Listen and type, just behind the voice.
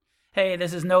Hey,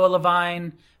 this is Noah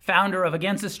Levine, founder of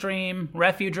Against the Stream,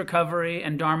 Refuge Recovery,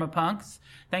 and Dharma Punks.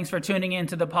 Thanks for tuning in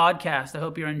to the podcast. I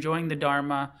hope you're enjoying the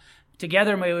Dharma.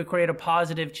 Together, may we create a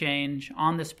positive change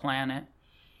on this planet.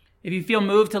 If you feel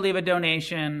moved to leave a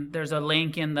donation, there's a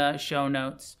link in the show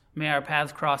notes. May our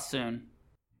paths cross soon.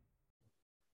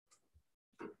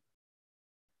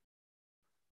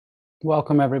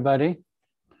 Welcome, everybody.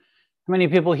 How many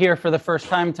people here for the first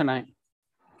time tonight?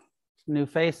 New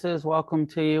faces, welcome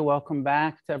to you. Welcome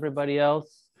back to everybody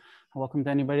else. Welcome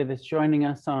to anybody that's joining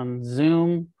us on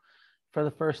Zoom for the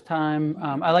first time.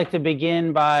 I like to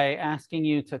begin by asking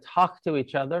you to talk to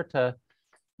each other, to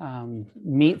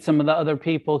meet some of the other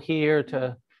people here,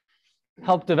 to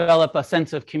help develop a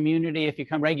sense of community. If you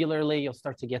come regularly, you'll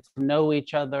start to get to know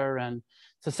each other. And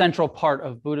it's a central part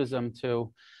of Buddhism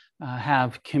to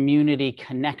have community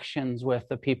connections with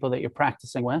the people that you're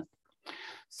practicing with.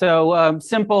 So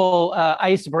simple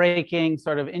ice-breaking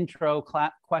sort of intro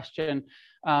question.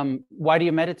 Why do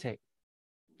you meditate?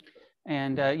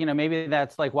 And, maybe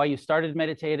that's like why you started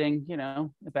meditating,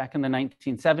 back in the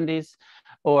 1970s,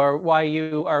 or why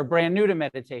you are brand new to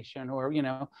meditation, or,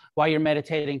 why you're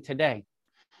meditating today.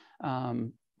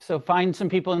 So find some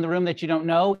people in the room that you don't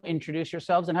know, introduce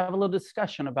yourselves, and have a little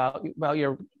discussion about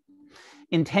your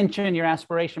intention, your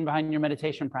aspiration behind your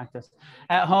meditation practice.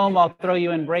 At home, I'll throw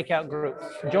you in breakout groups.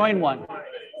 Join one.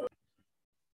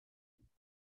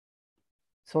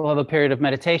 So we'll have a period of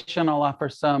meditation. I'll offer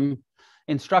some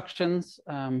instructions.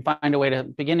 Find a way to,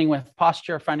 beginning with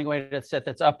posture, finding a way to sit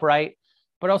that's upright,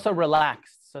 but also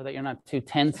relaxed so that you're not too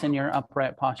tense in your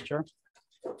upright posture.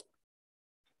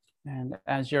 And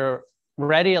as you're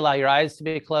ready, allow your eyes to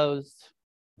be closed.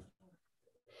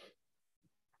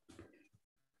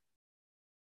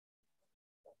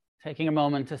 Taking a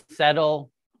moment to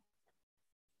settle,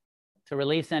 to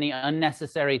release any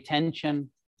unnecessary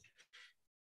tension.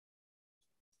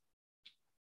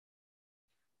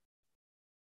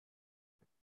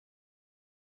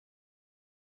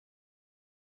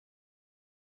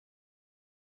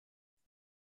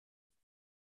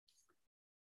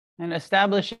 And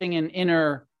establishing an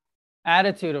inner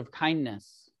attitude of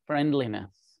kindness, friendliness.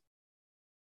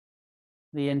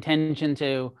 The intention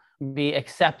to be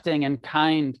accepting and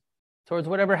kind towards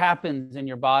whatever happens in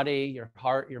your body, your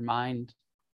heart, your mind.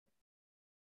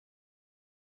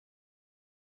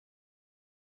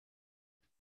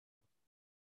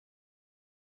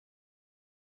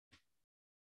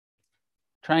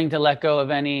 Trying to let go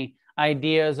of any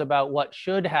ideas about what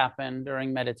should happen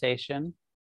during meditation.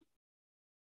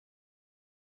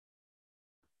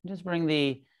 Just bring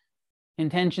the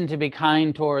intention to be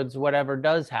kind towards whatever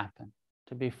does happen,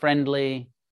 to be friendly,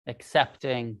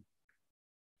 accepting.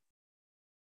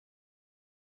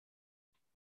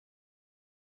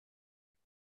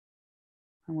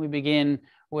 And we begin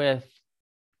with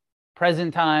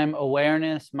present time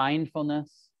awareness,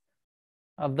 mindfulness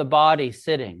of the body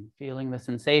sitting, feeling the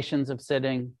sensations of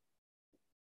sitting.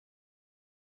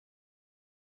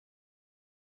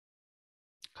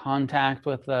 Contact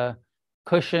with the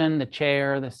cushion, the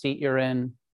chair, the seat you're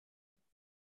in.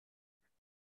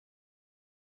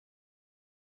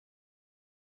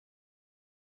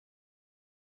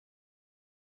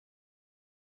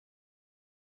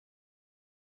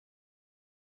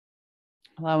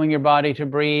 Allowing your body to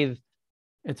breathe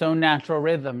its own natural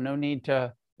rhythm. No need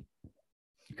to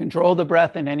control the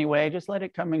breath in any way. Just let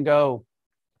it come and go.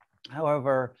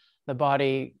 However, the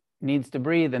body needs to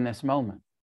breathe in this moment.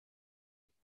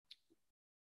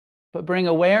 But bring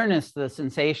awareness to the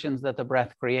sensations that the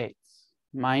breath creates.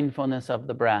 Mindfulness of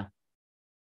the breath.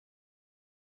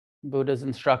 Buddha's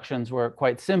instructions were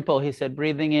quite simple. He said,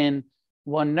 breathing in,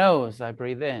 one knows, I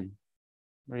breathe in.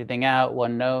 Breathing out,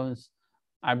 one knows,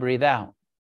 I breathe out.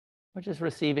 We're just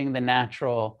receiving the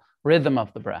natural rhythm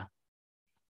of the breath.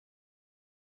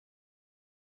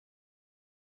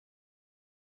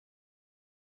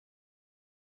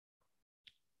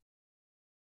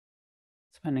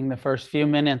 Spending the first few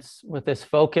minutes with this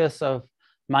focus of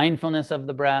mindfulness of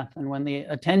the breath. And when the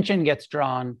attention gets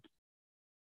drawn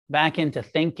back into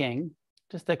thinking,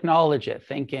 just acknowledge it,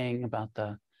 thinking about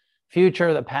the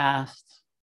future, the past,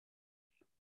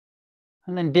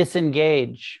 and then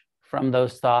disengage from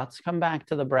those thoughts. Come back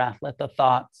to the breath. Let the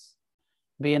thoughts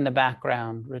be in the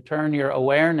background. Return your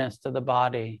awareness to the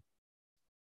body,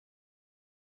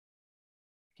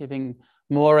 giving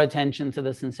more attention to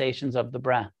the sensations of the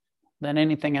breath than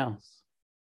anything else.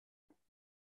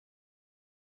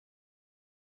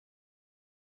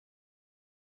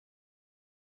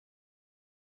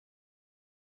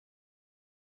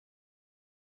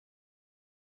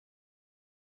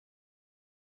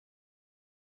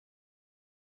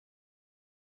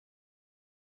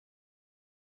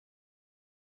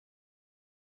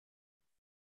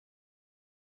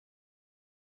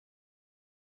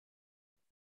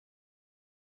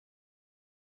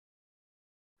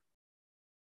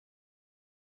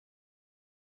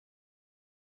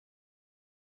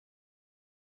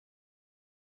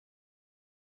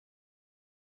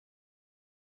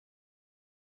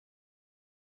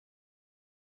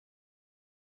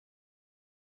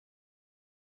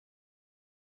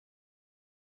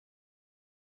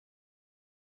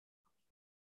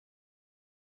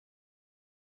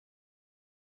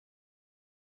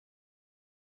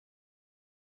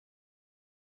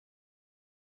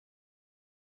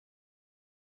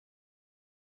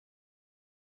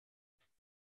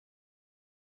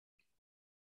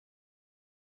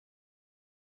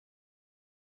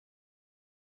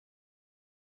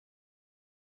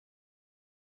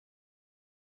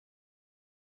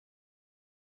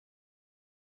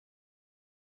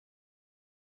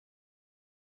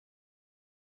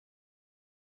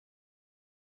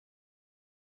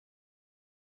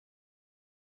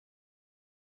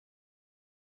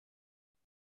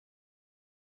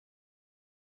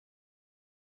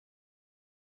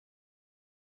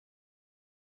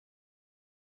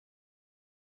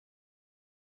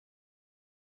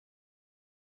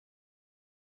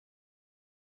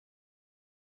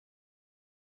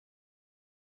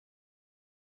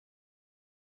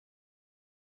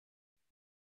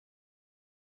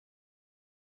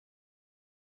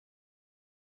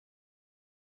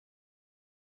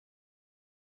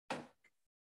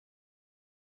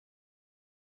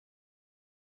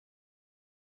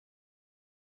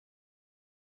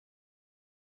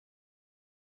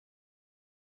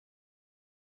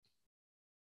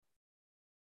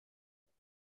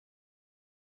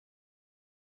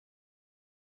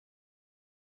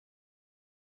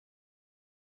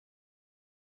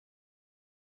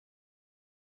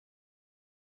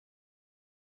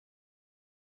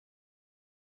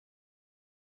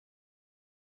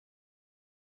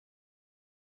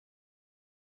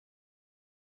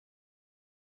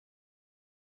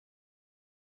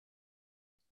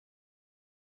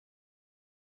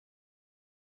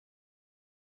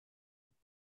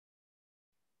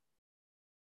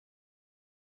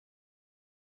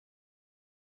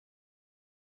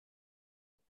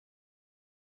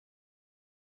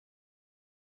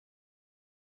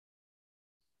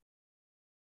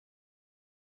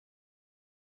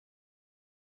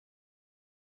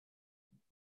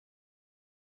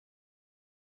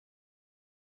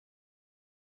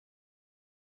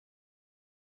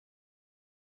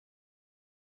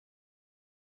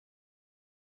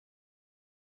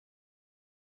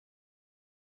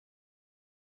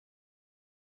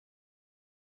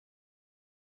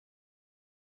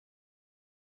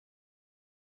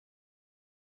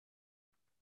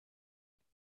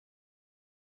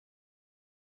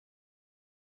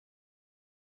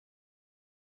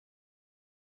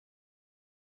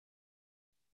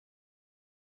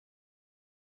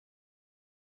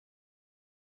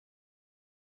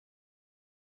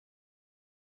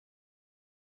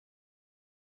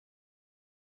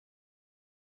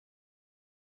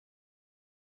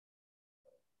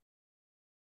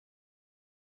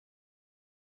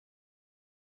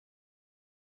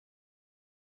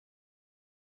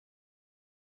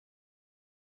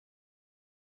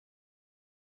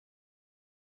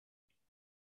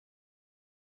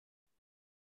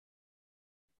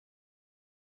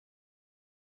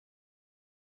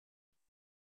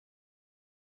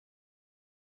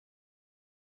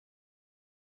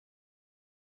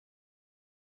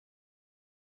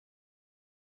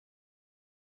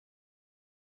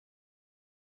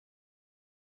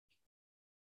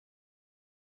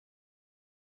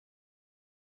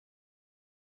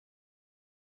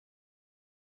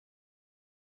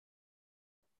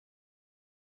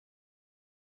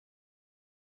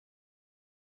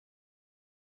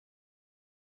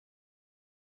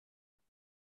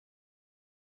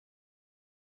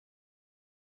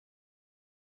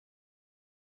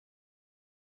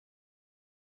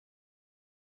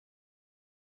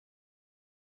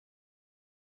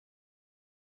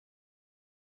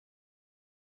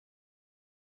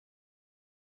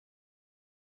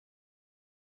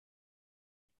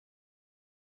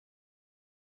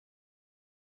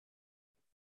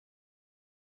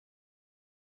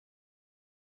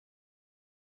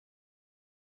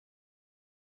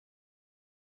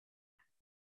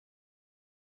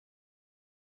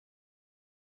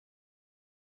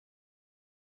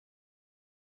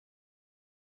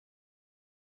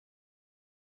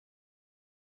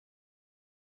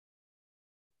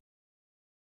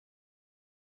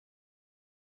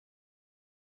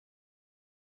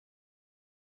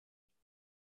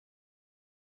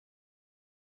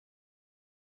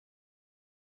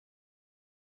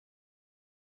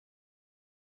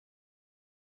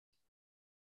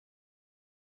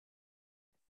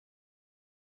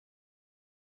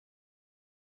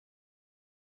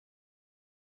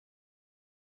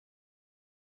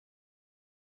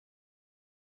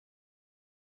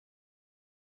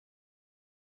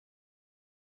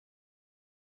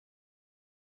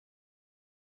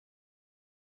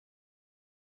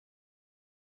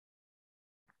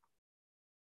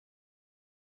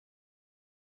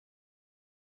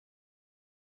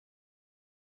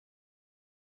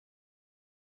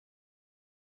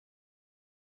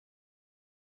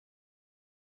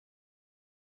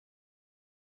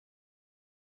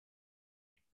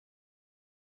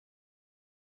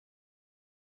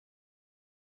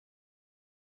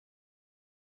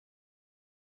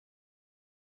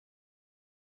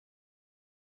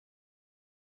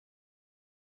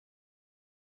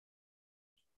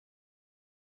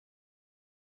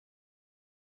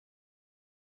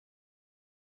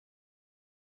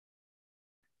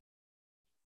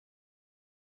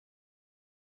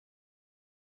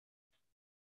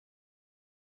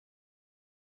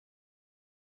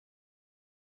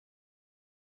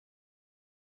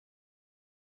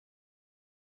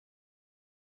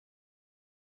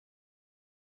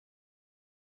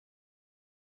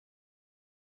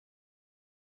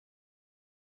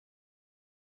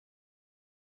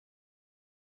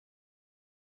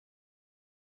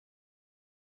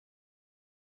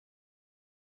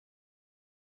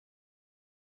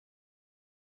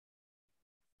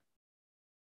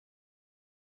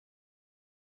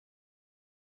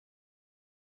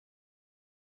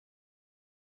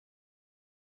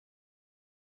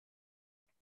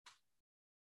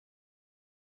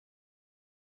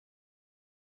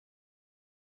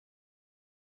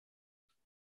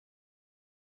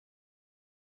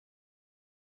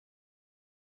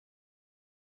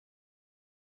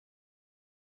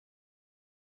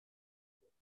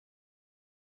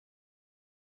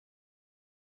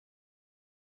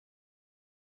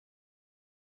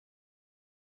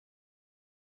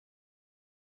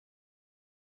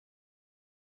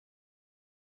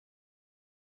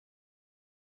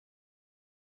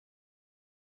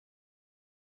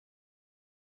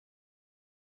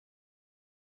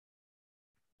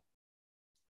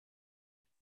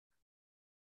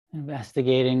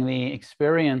 investigating the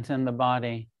experience in the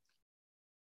body,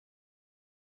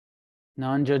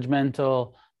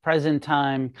 non-judgmental, present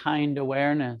time, kind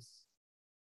awareness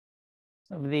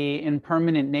of the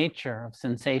impermanent nature of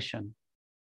sensation.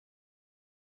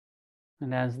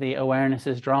 And as the awareness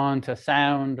is drawn to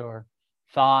sound or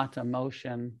thought,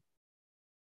 emotion,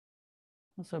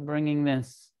 also bringing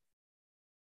this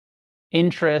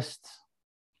interest,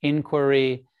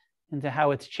 inquiry into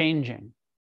how it's changing,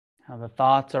 how the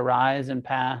thoughts arise and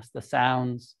pass, the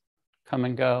sounds come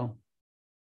and go.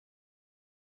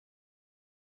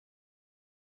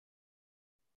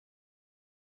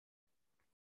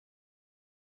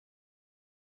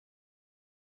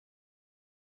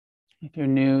 If you're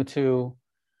new to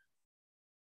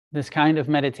this kind of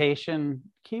meditation,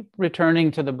 keep returning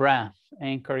to the breath,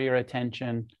 anchor your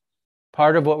attention.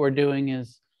 Part of what we're doing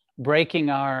is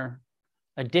breaking our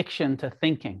addiction to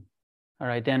thinking, our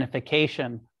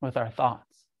identification with our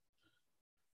thoughts.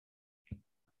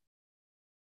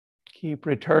 Keep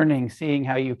returning, seeing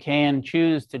how you can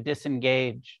choose to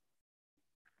disengage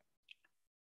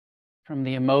from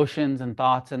the emotions and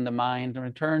thoughts in the mind and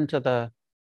return to the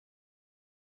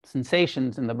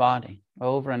sensations in the body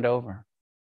over and over.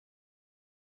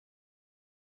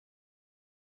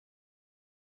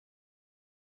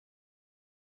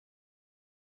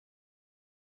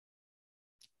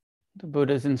 The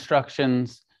Buddha's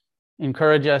instructions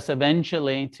encourage us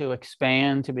eventually to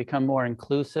expand, to become more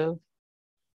inclusive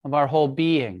of our whole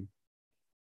being.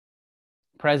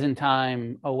 Present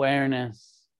time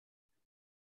awareness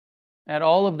at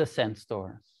all of the sense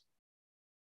doors.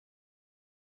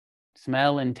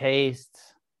 Smell and taste,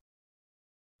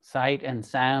 sight and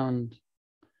sound,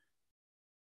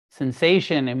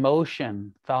 sensation,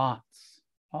 emotion, thoughts,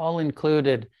 all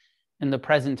included in the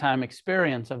present time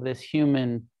experience of this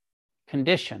human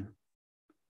condition.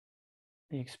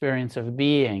 The experience of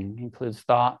being includes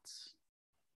thoughts,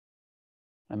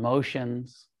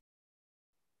 emotions,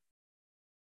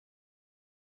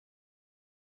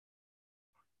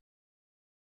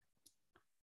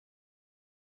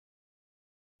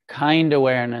 kind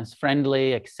awareness,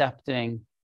 friendly, accepting,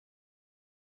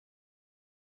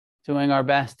 doing our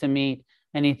best to meet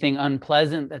anything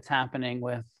unpleasant that's happening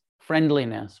with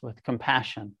friendliness, with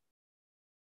compassion.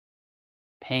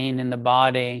 Pain in the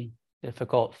body,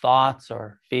 difficult thoughts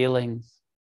or feelings.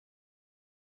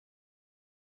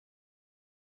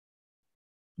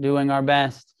 Doing our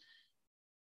best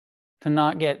to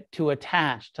not get too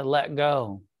attached, to let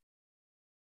go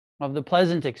of the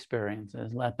pleasant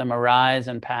experiences, let them arise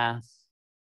and pass.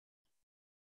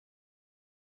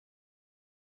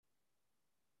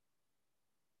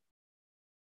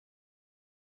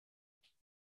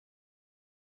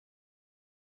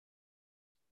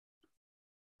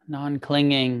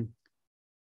 Non-clinging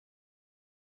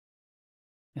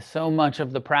is so much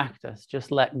of the practice.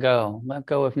 Just let go. Let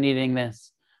go of needing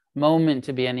this moment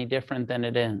to be any different than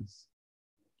it is.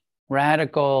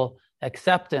 Radical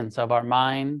acceptance of our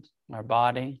mind, our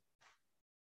body,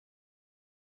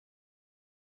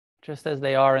 just as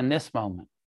they are in this moment.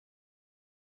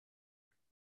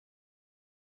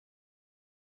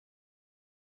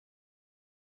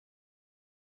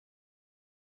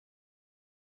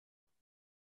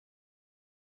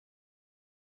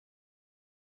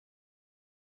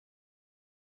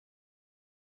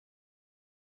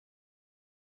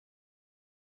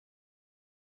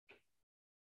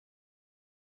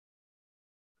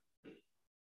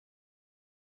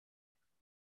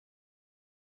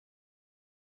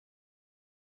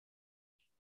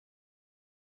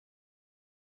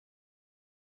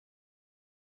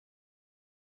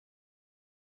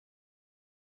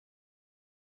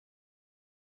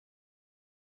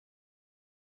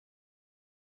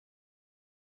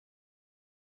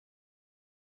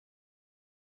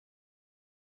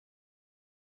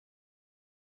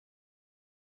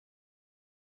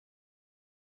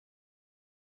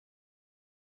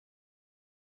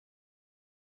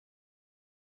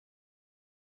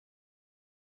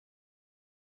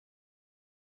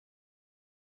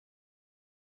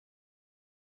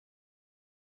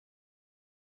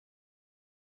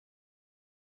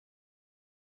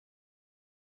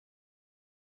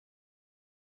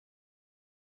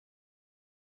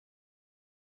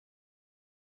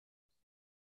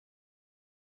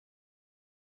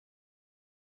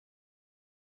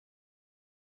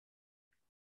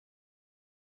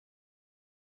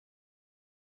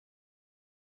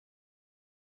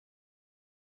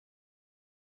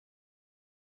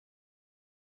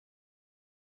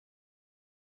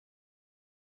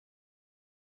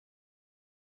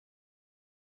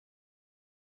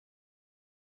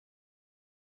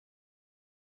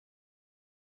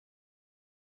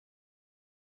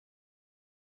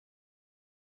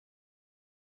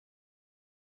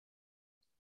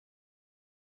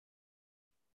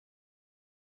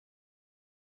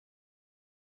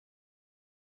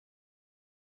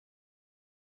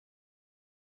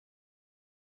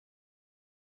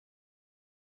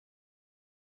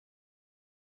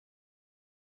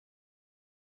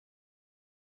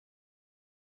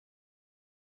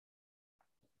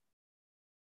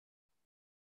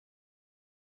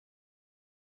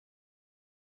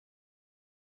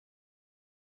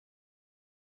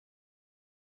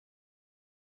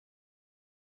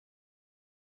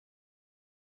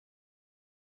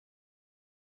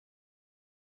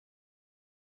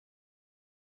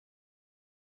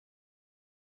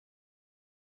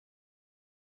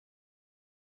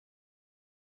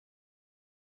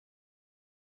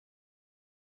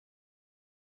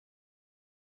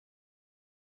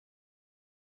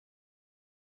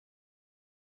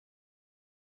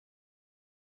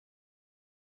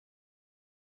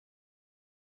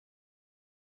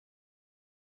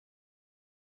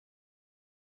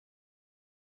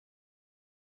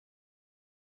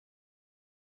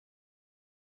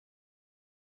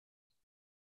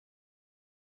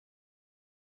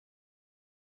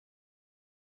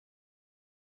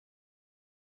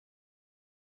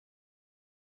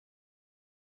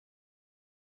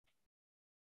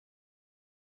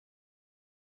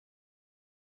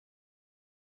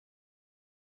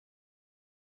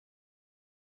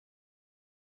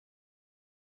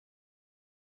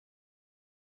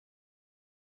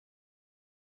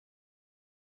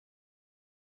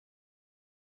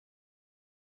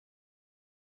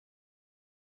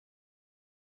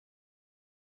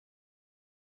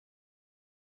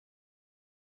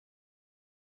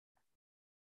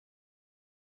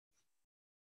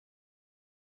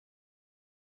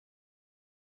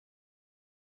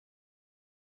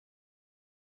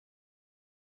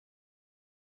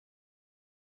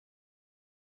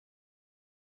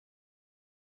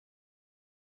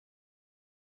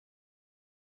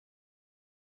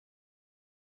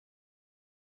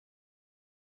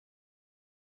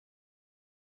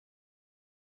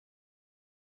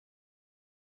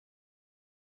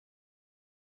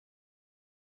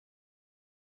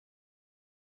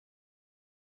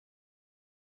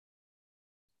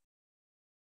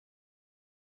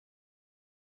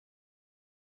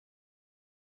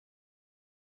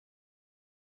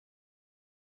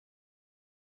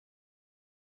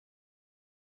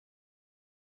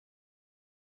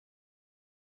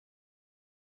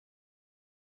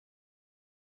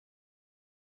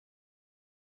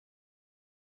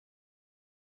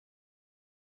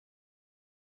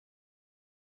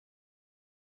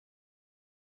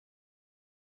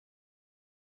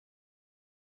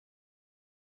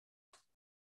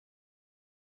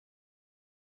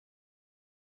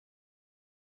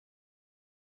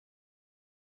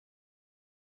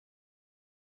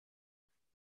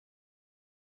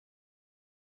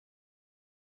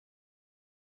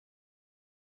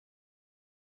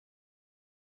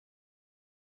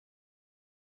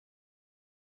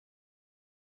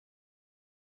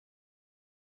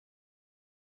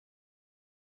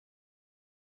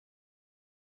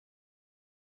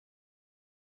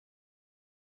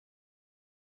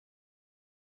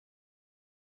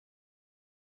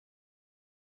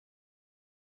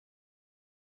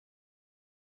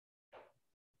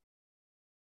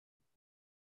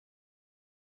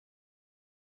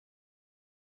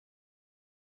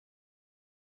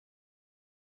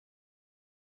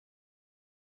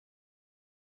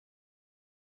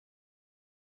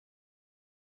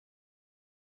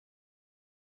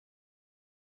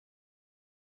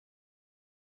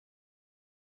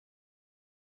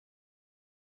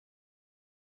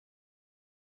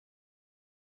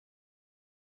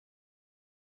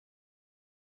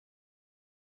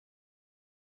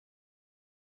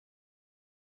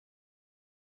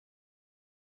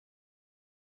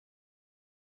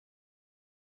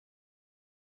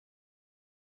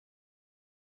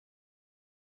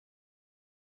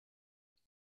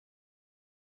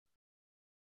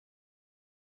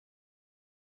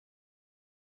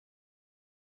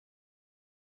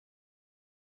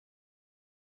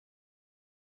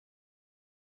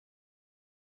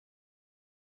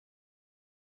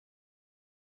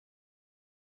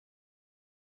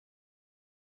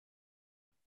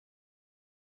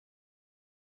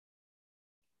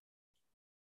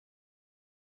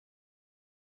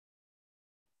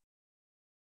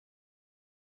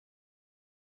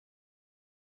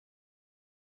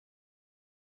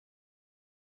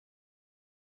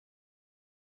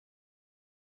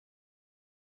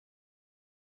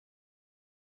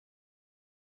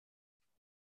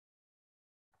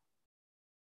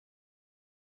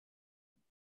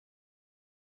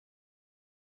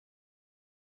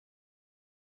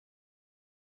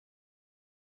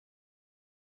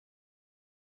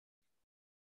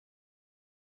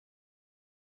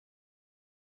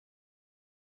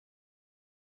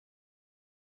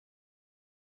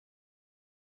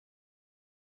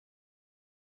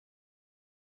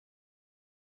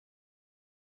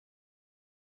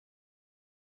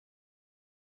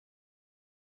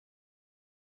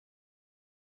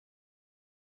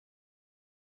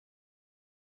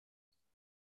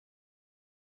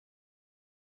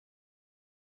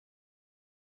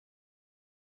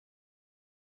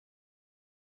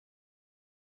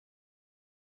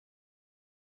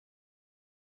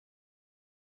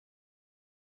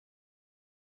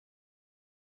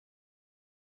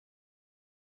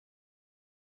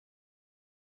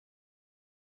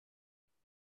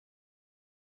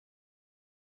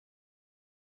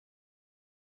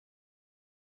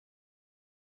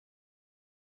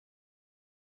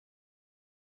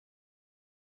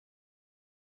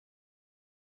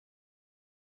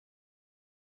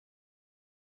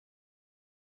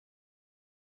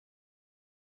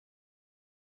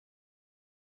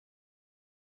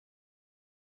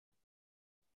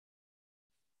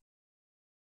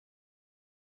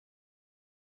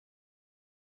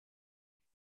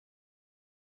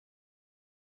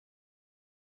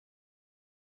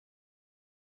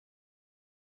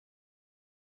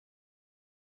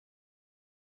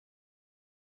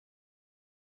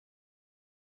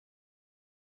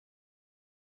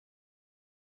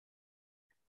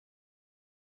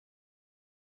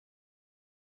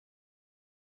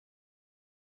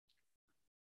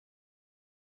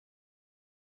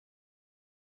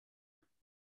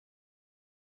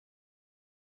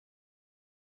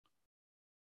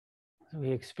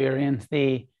 We experience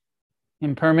the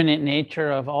impermanent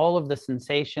nature of all of the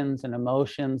sensations and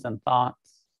emotions and thoughts.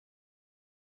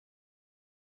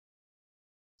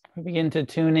 We begin to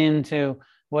tune into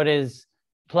what is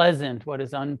pleasant, what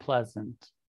is unpleasant,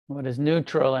 what is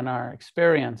neutral in our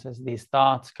experience as these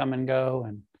thoughts come and go,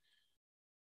 and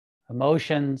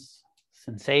emotions,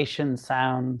 sensations,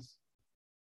 sounds.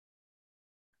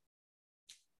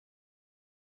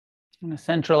 And a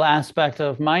central aspect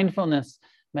of mindfulness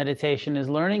meditation is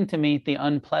learning to meet the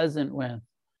unpleasant with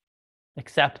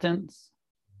acceptance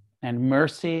and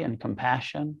mercy and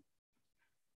compassion.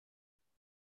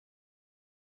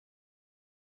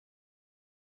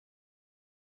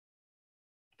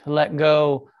 To let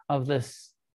go of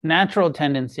this natural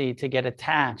tendency to get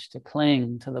attached, to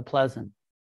cling to the pleasant.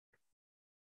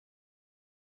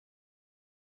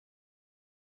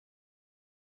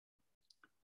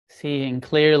 Seeing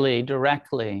clearly,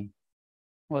 directly,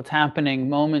 what's happening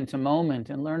moment to moment,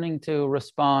 and learning to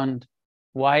respond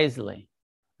wisely,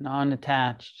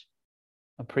 non-attached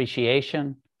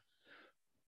appreciation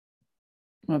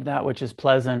of that which is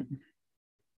pleasant,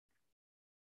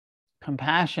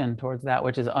 compassion towards that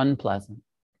which is unpleasant.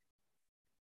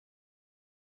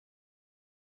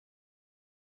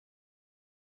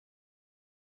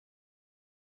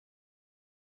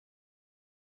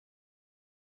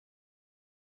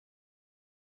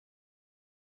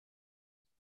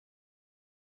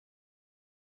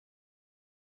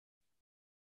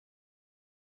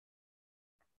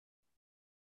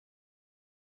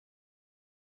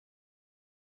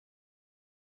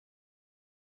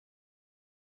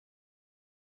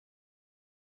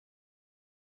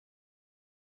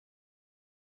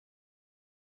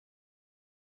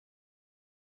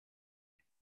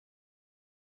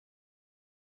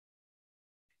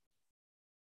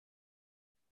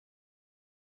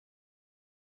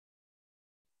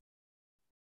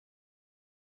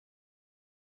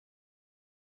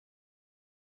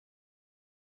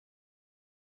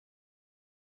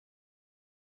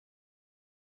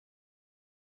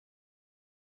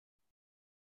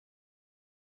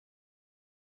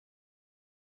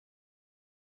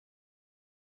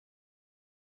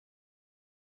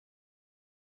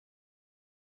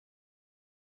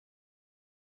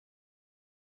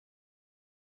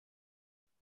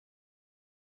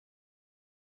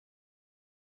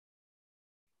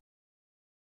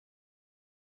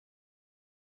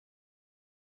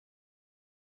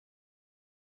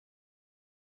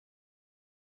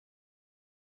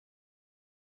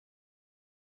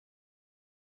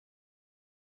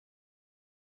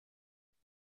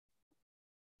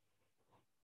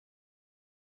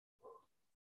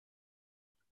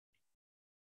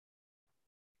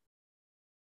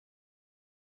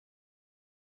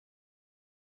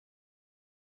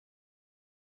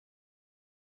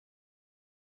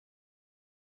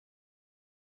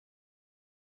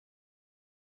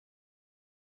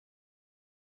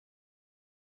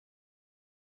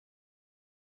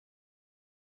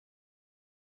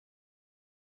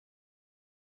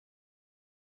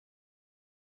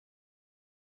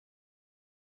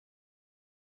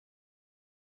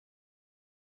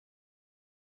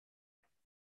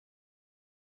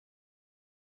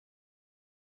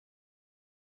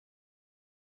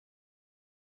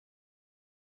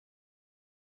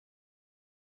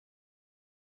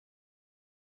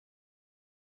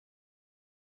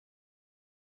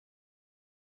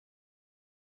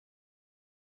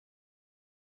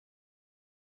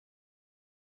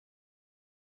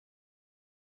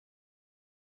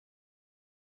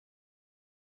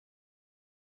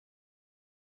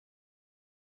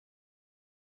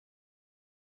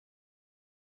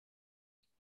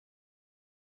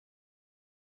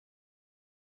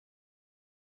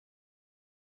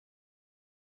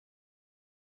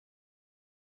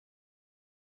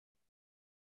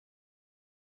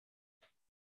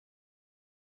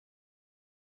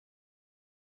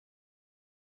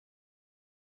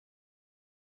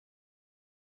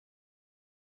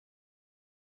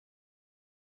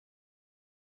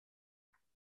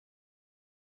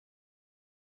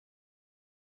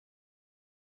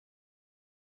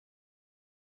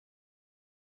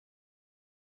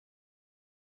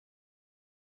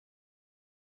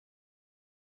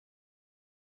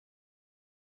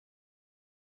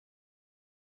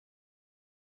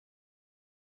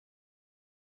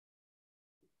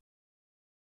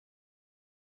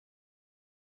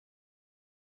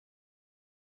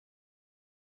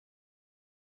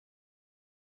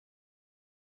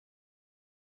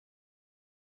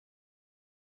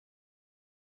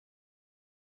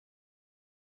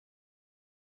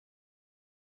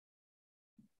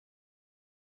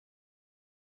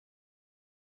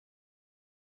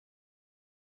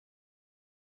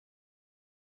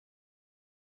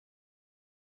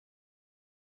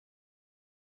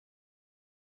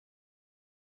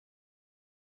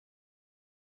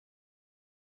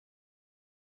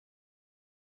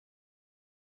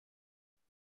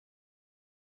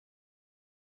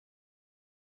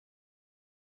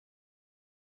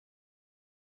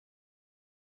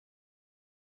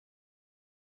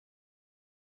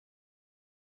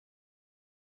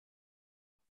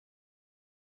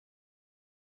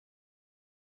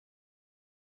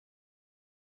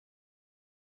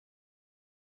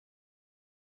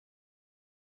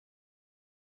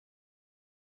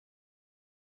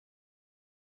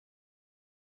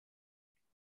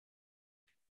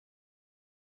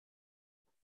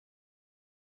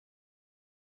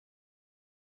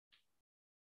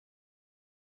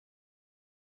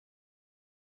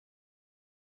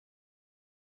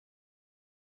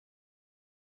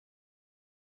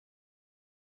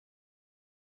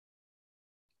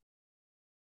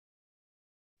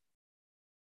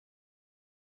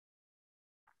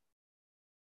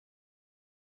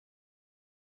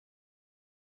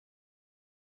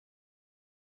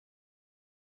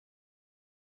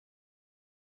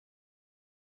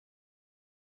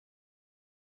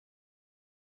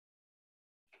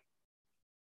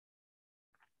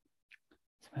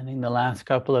 Spending the last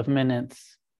couple of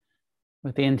minutes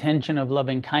with the intention of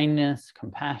loving kindness,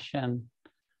 compassion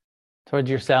towards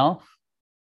yourself.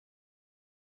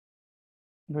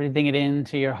 Breathing it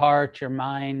into your heart, your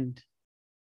mind.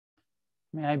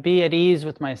 May I be at ease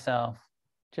with myself,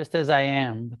 just as I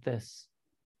am, with this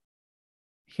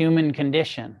human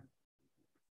condition,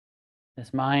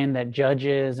 this mind that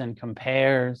judges and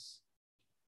compares,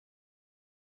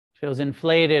 feels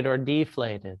inflated or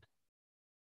deflated,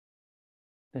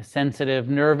 this sensitive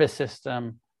nervous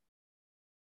system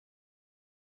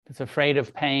that's afraid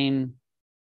of pain,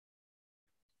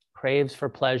 craves for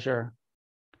pleasure.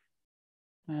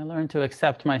 May I learn to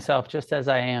accept myself just as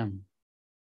I am.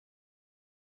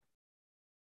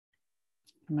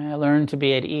 May I learn to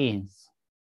be at ease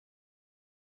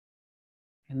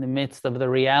in the midst of the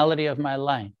reality of my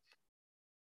life.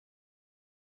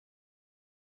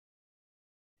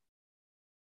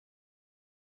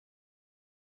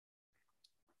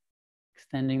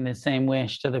 Extending the same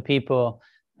wish to the people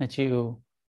that you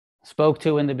spoke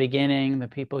to in the beginning, the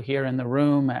people here in the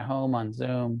room, at home, on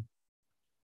Zoom.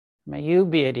 May you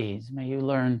be at ease. May you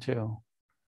learn to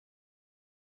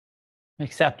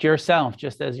accept yourself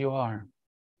just as you are.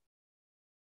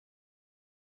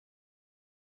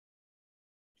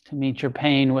 To meet your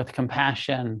pain with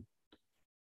compassion,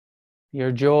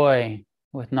 your joy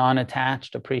with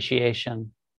non-attached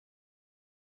appreciation.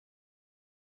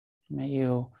 May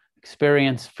you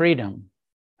experience freedom,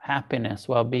 happiness,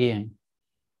 well-being.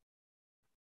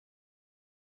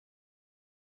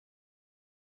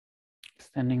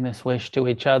 Extending this wish to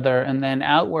each other and then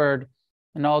outward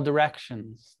in all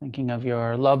directions, thinking of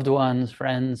your loved ones,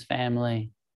 friends,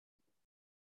 family.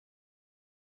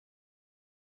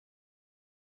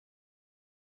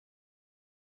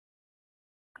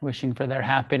 Wishing for their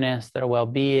happiness, their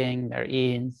well-being, their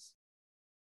ease.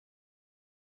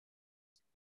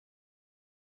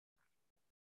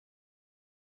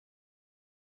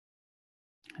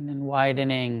 And then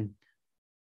widening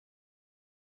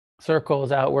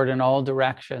circles outward in all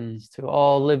directions to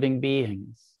all living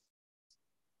beings,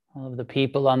 all of the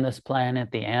people on this planet,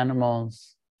 the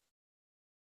animals,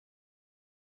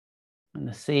 and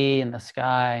the sea and the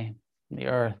sky, and the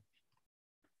earth.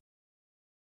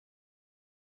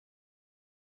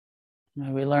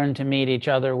 May we learn to meet each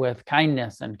other with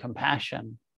kindness and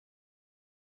compassion.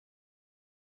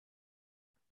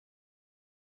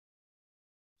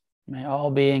 May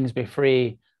all beings be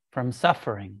free from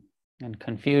suffering and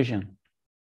confusion.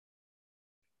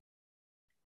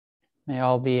 May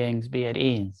all beings be at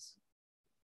ease.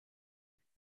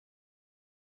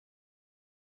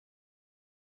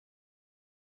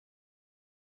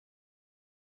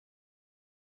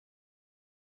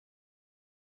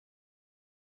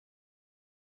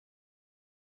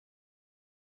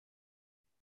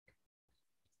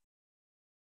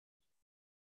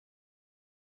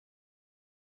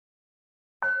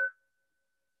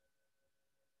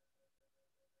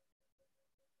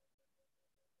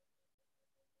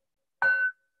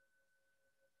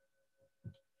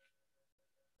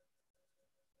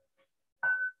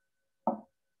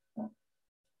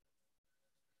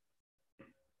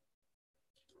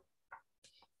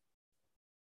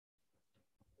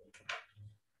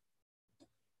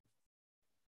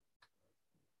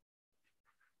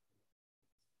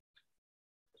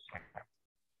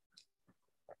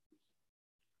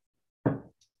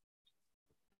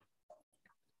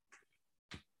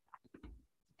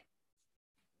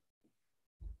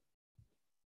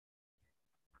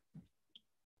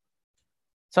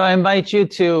 So I invite you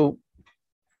to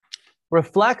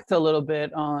reflect a little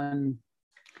bit on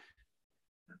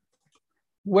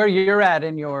where you're at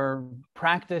in your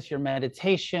practice, your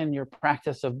meditation, your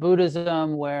practice of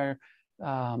Buddhism, where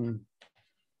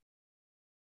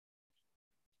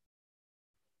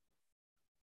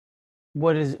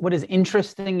what is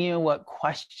interesting you, what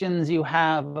questions you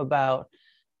have about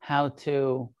how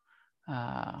to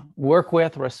work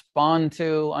with, respond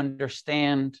to,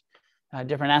 understand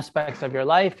different aspects of your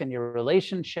life and your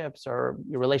relationships, or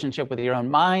your relationship with your own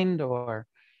mind, or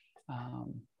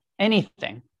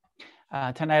anything.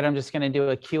 Tonight, I'm just going to do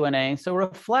a Q&A. So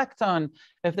reflect on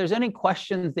if there's any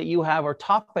questions that you have or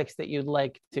topics that you'd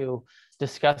like to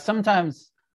discuss. I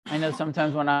know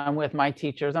sometimes when I'm with my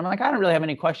teachers, I'm like, I don't really have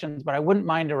any questions, but I wouldn't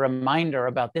mind a reminder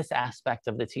about this aspect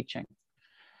of the teaching.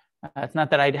 It's not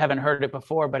that I haven't heard it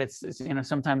before, but it's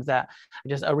sometimes that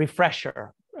just a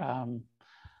refresher.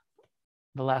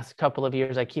 The last couple of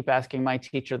years, I keep asking my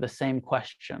teacher the same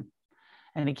question,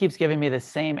 and he keeps giving me the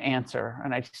same answer,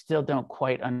 and I still don't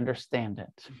quite understand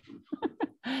it.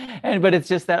 But it's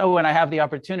just that, when I have the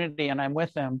opportunity and I'm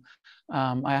with him,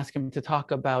 I ask him to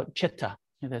talk about chitta,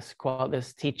 this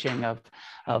teaching of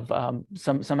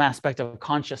some aspect of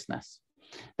consciousness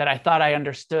that I thought I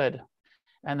understood,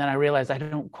 and then I realized I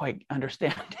don't quite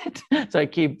understand it. So I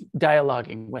keep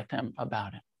dialoguing with him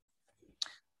about it.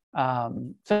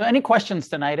 So any questions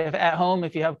tonight? If at home,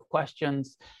 if you have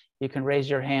questions, you can raise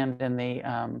your hand in the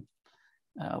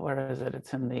where is it?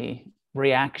 It's in the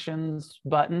reactions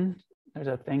button. There's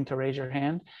a thing to raise your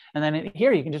hand, and then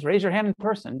here you can just raise your hand in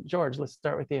person. George, let's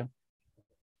start with you.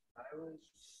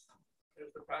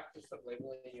 There's the practice of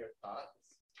labeling your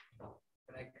thoughts,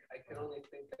 and I could only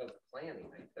think of planning.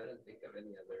 I couldn't think of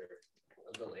any other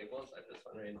of the labels. I'm just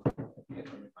wondering if you have a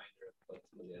reminder of what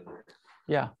some of the other.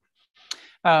 Yeah.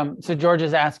 So George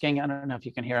is asking, I don't know if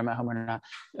you can hear him at home or not,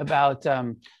 about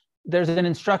there's an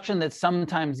instruction that's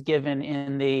sometimes given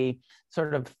in the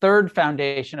sort of third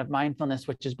foundation of mindfulness,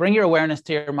 which is bring your awareness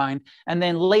to your mind and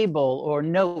then label or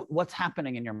note what's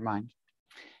happening in your mind.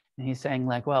 And he's saying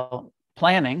like, well,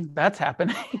 planning, that's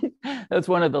happening. That's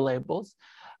one of the labels.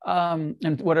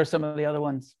 And what are some of the other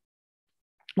ones?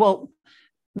 Well,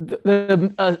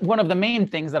 one of the main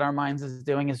things that our minds is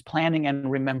doing is planning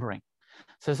and remembering.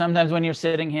 So sometimes when you're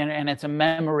sitting here and it's a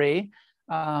memory,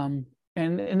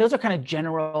 and those are kind of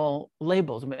general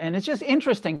labels. And it's just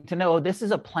interesting to know, this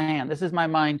is a plan. This is my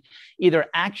mind either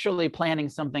actually planning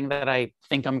something that I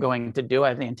think I'm going to do, I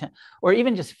have the intent, or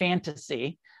even just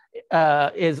fantasy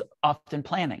is often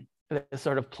planning.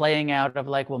 Sort of playing out of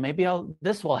like, well, maybe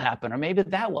this will happen, or maybe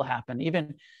that will happen.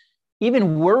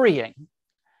 Even worrying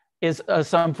is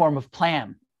some form of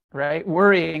plan, right?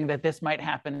 Worrying that this might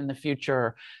happen in the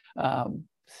future.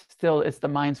 Still, it's the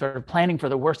mind sort of planning for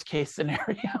the worst case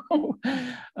scenario.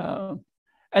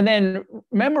 And then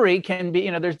memory can be,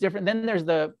 there's different, then there's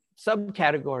the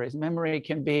subcategories. Memory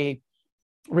can be,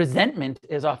 resentment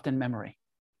is often memory.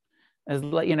 As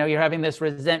you're having this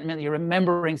resentment, you're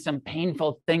remembering some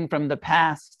painful thing from the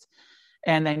past,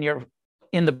 and then you're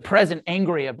in the present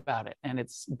angry about it, and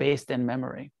it's based in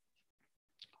memory.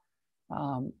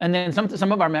 And then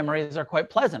some of our memories are quite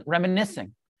pleasant,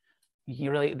 reminiscing.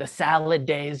 The salad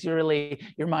days,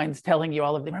 your mind's telling you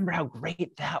all of them. Remember how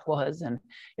great that was, and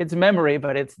it's memory,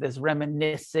 but it's this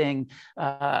reminiscing,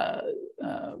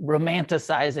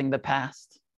 romanticizing the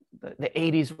past. The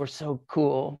 80s were so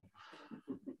cool.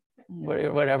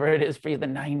 Whatever it is for you, the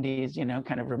 90s,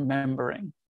 kind of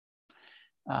remembering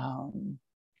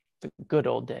the good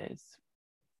old days.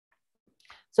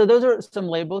 So those are some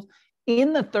labels.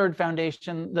 In the third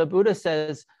foundation, the Buddha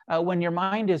says, when your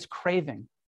mind is craving,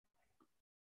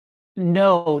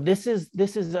 no, this is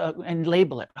and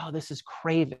label it. Oh, this is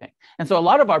craving. And so a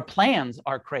lot of our plans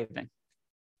are craving,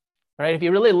 right? If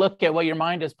you really look at what your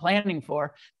mind is planning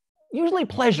for, usually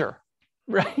pleasure,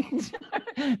 right?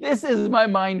 This is my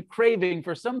mind craving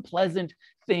for some pleasant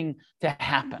thing to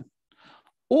happen.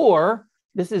 Or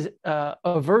this is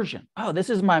aversion. Oh, this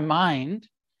is my mind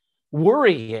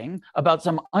worrying about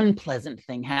some unpleasant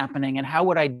thing happening, and how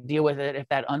would I deal with it if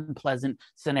that unpleasant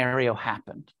scenario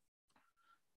happened?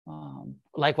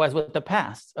 Likewise with the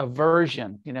past,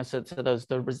 aversion, so those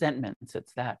the resentments,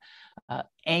 it's that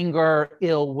anger,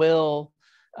 ill will.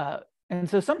 And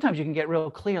so sometimes you can get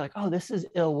real clear, like, oh, this is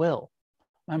ill will.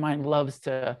 My mind loves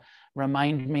to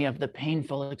remind me of the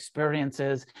painful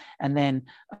experiences and then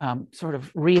sort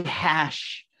of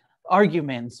rehash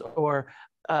arguments, or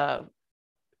my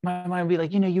mind would be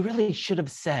like, you really should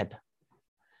have said.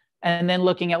 And then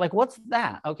looking at like, what's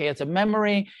that? Okay, it's a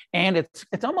memory, and it's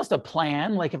almost a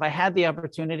plan. Like if I had the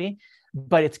opportunity,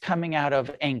 but it's coming out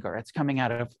of anger. It's coming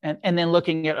out of, and then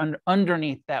looking at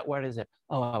underneath that, what is it?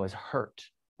 Oh, I was hurt.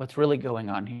 What's really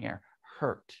going on here?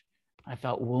 Hurt. I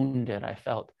felt wounded. I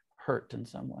felt hurt in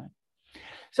some way.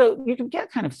 So you can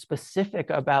get kind of specific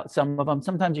about some of them.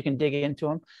 Sometimes you can dig into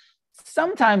them.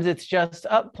 Sometimes it's just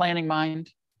planning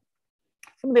mind.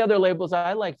 Some of the other labels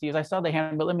I like to use, I saw the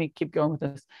hand, but let me keep going with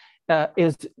this,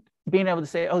 is being able to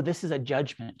say, oh, this is a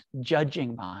judgment,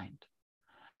 judging mind.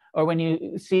 Or when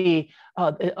you see,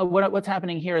 what's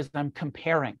happening here is I'm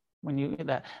comparing. When you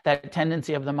that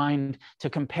tendency of the mind to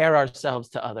compare ourselves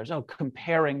to others. Oh,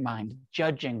 comparing mind,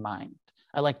 judging mind.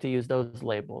 I like to use those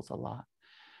labels a lot.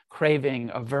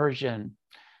 Craving, aversion.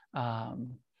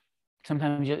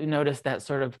 Sometimes you notice that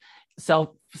sort of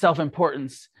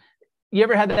self-importance. You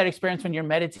ever had that experience when you're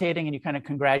meditating and you kind of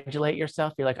congratulate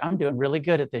yourself? You're like, I'm doing really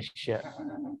good at this shit.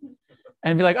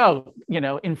 And be like, oh,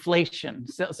 inflation,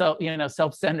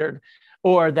 self-centered,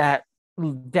 or that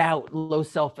doubt, low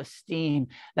self-esteem,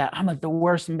 that I'm the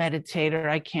worst meditator,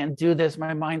 I can't do this,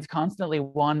 my mind's constantly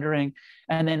wandering,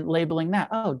 and then labeling that,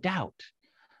 oh, doubt,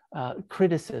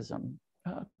 criticism,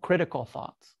 critical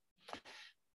thoughts.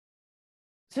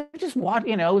 So just watch,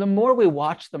 the more we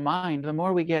watch the mind, the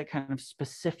more we get kind of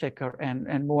specific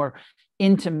and more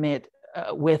intimate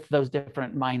with those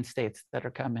different mind states that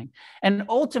are coming. And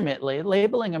ultimately,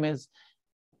 labeling them is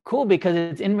cool because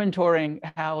it's inventorying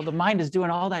how the mind is doing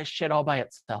all that shit all by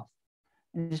itself.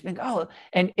 And just think,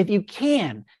 and if you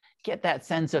can get that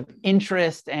sense of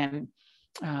interest and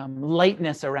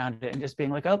lightness around it, and just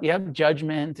being like,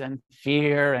 judgment and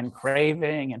fear and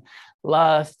craving and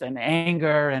lust and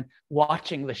anger, and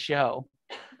watching the show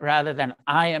rather than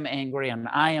I am angry and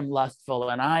I am lustful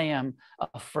and I am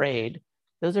afraid.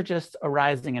 Those are just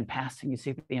arising and passing. You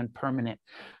see the impermanent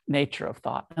nature of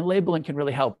thought. And labeling can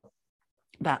really help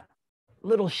that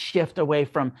little shift away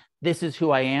from this is who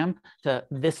I am to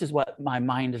this is what my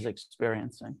mind is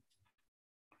experiencing.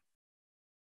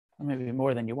 Or maybe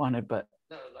more than you wanted, but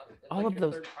all of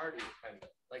those,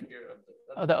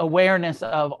 the awareness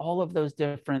of all of those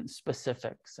different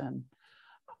specifics. And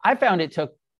I found it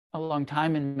took a long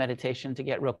time in meditation to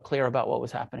get real clear about what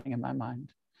was happening in my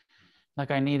mind. Like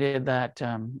I needed that,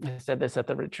 I said this at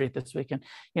the retreat this weekend,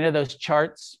 those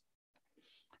charts,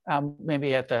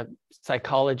 maybe at the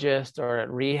psychologist or at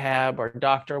rehab or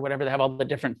doctor, or whatever, they have all the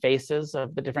different faces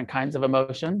of the different kinds of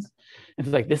emotions. It's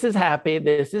like, this is happy,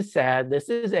 this is sad, this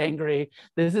is angry,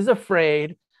 this is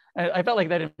afraid. I felt like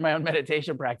that in my own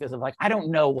meditation practice of like, I don't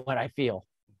know what I feel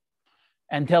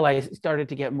until I started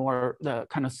to get more the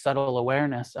kind of subtle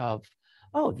awareness of,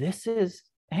 this is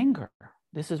anger.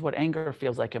 This is what anger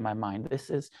feels like in my mind. This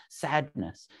is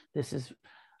sadness. This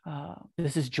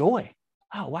is joy.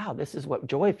 Oh, wow, this is what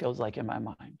joy feels like in my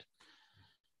mind.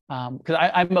 Because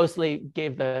I mostly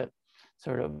gave the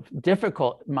sort of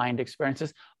difficult mind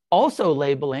experiences. Also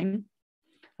labeling,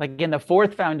 like in the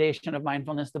fourth foundation of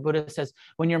mindfulness, the Buddha says,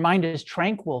 when your mind is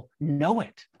tranquil, know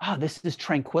it. This is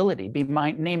tranquility.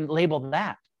 Label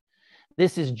that.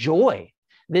 This is joy.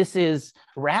 This is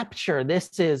rapture.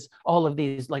 This is all of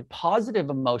these like positive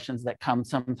emotions that come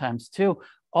sometimes too.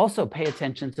 Also pay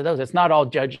attention to those. It's not all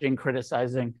judging,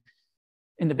 criticizing.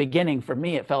 In the beginning, for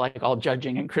me, it felt like all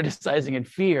judging and criticizing and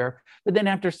fear. But then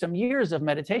after some years of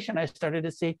meditation, I started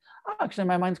to see, actually,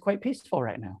 my mind's quite peaceful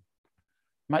right now.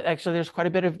 Actually, there's quite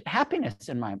a bit of happiness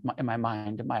in my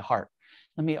mind, in my heart.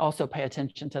 Let me also pay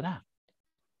attention to that,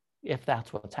 if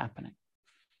that's what's happening.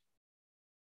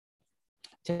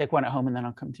 Take one at home, and then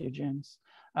I'll come to you, James.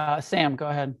 Sam, go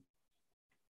ahead.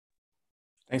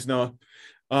 Thanks, Noah.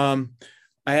 I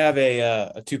have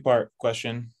a two-part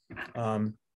question.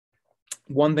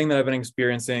 One thing that I've been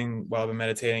experiencing while I've been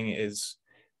meditating is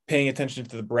paying attention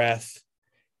to the breath.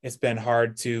 It's been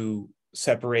hard to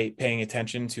separate paying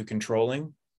attention to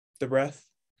controlling the breath.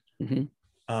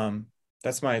 Mm-hmm.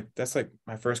 That's like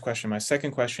my first question. My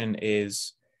second question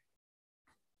is,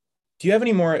 do you have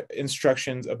any more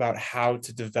instructions about how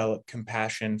to develop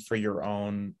compassion for your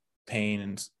own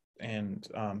pain and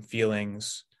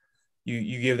feelings?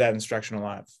 You give that instruction a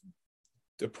lot.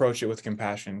 Approach it with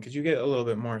compassion. Could you get a little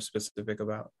bit more specific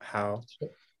about how?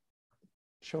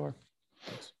 Sure.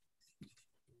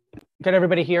 Can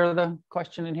everybody hear the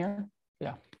question in here?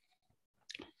 Yeah.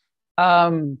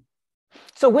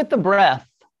 So with the breath,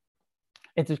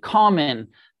 it's common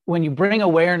when you bring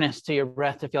awareness to your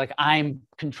breath to feel like I'm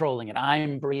controlling it,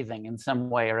 I'm breathing in some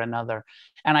way or another.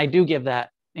 And I do give that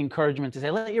encouragement to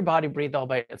say, let your body breathe all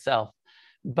by itself.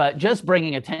 But just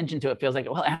bringing attention to it feels like,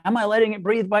 well, am I letting it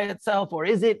breathe by itself, or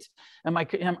is it? Am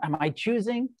I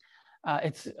choosing?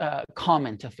 It's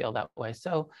common to feel that way.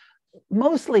 So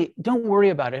mostly, don't worry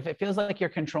about it. If it feels like you're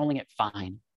controlling it,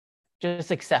 fine.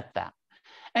 Just accept that,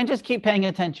 and just keep paying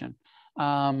attention.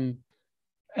 And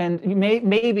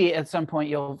maybe at some point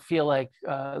you'll feel like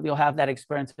you'll have that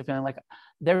experience of feeling like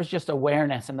there's just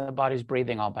awareness and the body's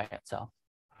breathing all by itself,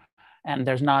 and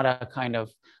there's not a kind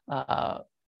of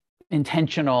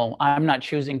intentional, I'm not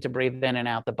choosing to breathe in and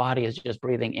out. The body is just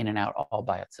breathing in and out all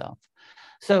by itself.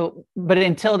 So, but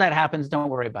until that happens, don't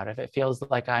worry about it. If it feels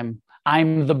like I'm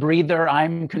the breather,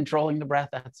 I'm controlling the breath,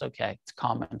 that's okay. It's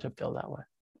common to feel that way.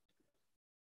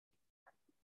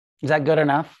 Is that good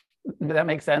enough? Does that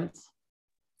make sense?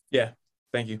 Yeah,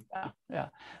 thank you. Yeah.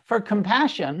 For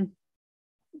compassion,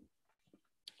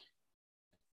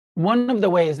 one of the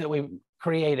ways that we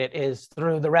create it is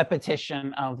through the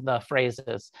repetition of the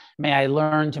phrases. May I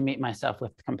learn to meet myself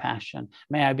with compassion.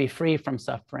 May I be free from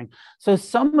suffering. So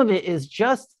some of it is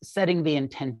just setting the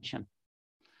intention.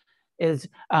 It's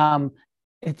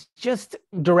just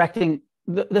directing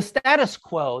the status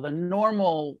quo. The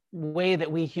normal way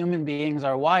that we human beings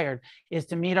are wired is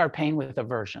to meet our pain with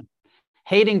aversion.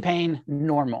 Hating pain,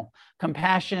 normal.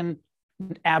 Compassion,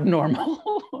 abnormal.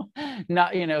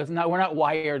 We're not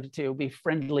wired to be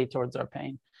friendly towards our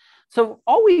pain. So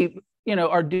all we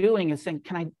are doing is saying,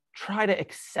 can I try to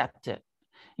accept it?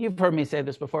 You've heard me say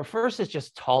this before. First is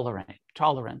just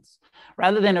tolerance.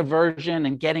 Rather than aversion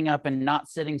and getting up and not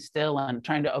sitting still and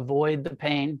trying to avoid the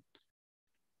pain,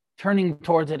 turning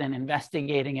towards it and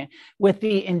investigating it with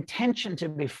the intention to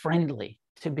be friendly,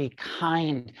 to be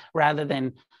kind, rather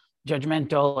than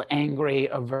judgmental, angry,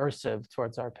 aversive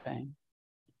towards our pain.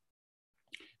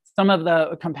 Some of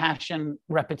the compassion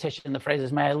repetition, the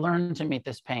phrases, may I learn to meet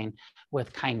this pain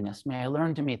with kindness. May I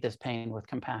learn to meet this pain with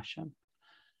compassion.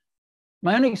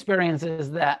 My own experience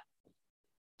is that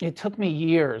it took me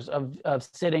years of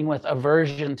sitting with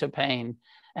aversion to pain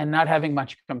and not having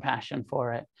much compassion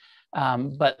for it.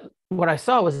 But what I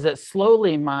saw was that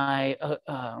slowly my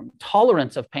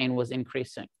tolerance of pain was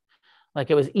increasing. Like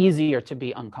it was easier to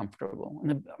be uncomfortable.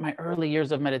 In my early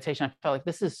years of meditation, I felt like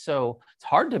it's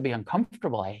hard to be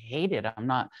uncomfortable. I hate it. I'm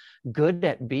not good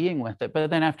at being with it. But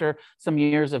then after some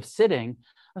years of sitting,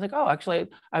 I was like, oh, actually,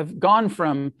 I've gone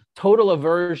from total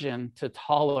aversion to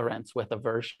tolerance with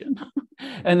aversion.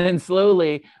 And then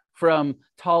slowly from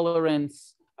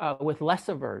tolerance with less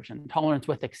aversion, tolerance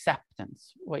with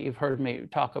acceptance, what you've heard me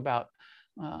talk about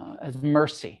as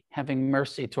mercy, having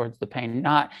mercy towards the pain,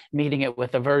 not meeting it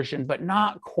with aversion, but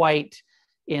not quite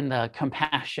in the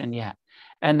compassion yet.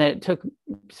 And that it took,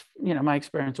 my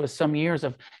experience was some years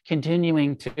of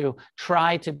continuing to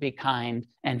try to be kind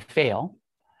and fail,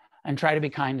 and try to be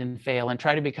kind and fail, and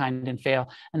try to be kind and fail.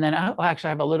 And then I actually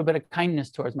have a little bit of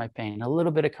kindness towards my pain, a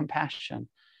little bit of compassion.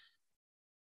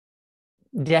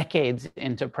 Decades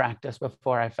into practice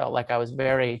before I felt like I was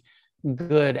very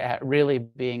good at really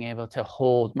being able to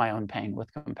hold my own pain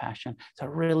with compassion. It's a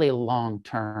really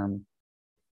long-term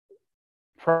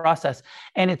process,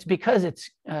 and it's because it's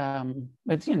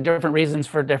different reasons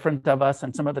for different of us,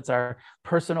 and some of it's our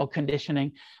personal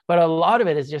conditioning, but a lot of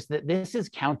it is just that this is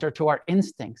counter to our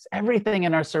instincts. Everything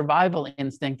in our survival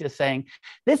instinct is saying,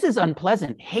 this is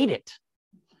unpleasant, hate it.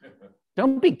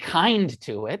 Don't be kind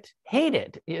to it, hate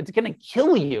it. It's going to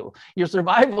kill you. Your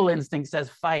survival instinct says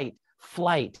fight,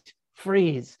 flight,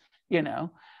 freeze,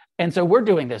 And so we're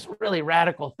doing this really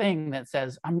radical thing that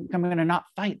says, I'm going to not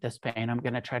fight this pain. I'm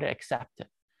going to try to accept it.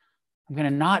 I'm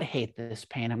going to not hate this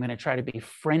pain. I'm going to try to be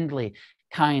friendly,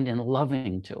 kind, and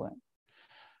loving to it,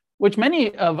 which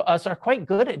many of us are quite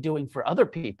good at doing for other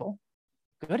people,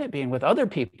 good at being with other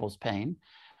people's pain,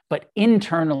 but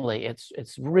internally it's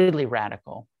really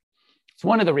radical. It's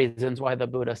one of the reasons why the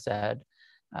Buddha said,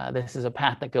 this is a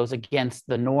path that goes against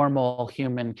the normal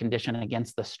human condition,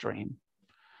 against the stream.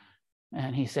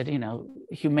 And he said,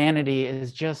 humanity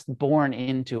is just born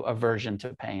into aversion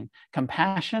to pain.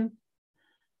 Compassion,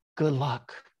 good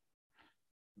luck.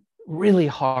 Really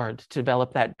hard to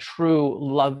develop that true,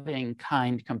 loving,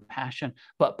 kind compassion,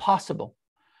 but possible.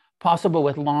 Possible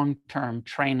with long-term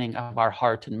training of our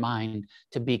heart and mind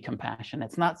to be compassionate.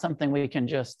 It's not something we can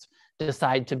just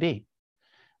decide to be.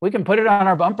 We can put it on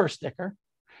our bumper sticker.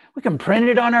 We can print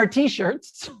it on our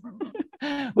t-shirts.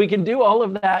 We can do all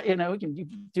of that. We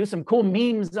can do some cool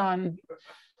memes on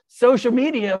social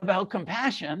media about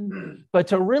compassion, but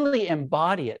to really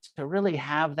embody it, to really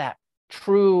have that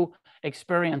true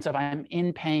experience of I'm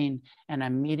in pain and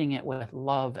I'm meeting it with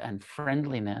love and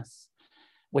friendliness,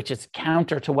 which is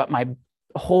counter to what my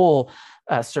whole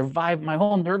my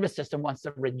whole nervous system wants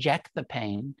to reject the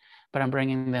pain, but I'm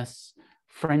bringing this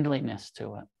friendliness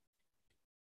to it.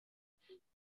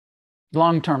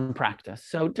 Long-term practice.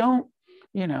 So don't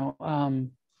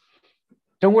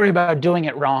worry about doing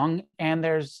it wrong. And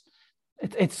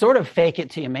it's sort of fake it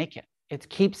till you make it. It's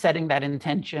keep setting that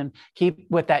intention, keep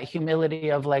with that humility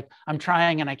of like, I'm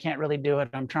trying and I can't really do it.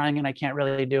 I'm trying and I can't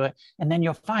really do it. And then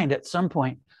you'll find at some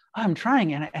point, I'm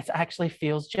trying and it actually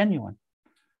feels genuine.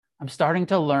 I'm starting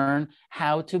to learn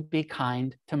how to be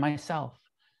kind to myself.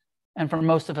 And for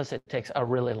most of us, it takes a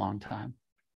really long time.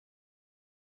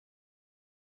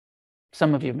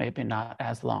 Some of you maybe not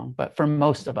as long, but for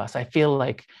most of us, I feel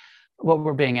like what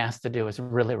we're being asked to do is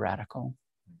really radical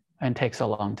and takes a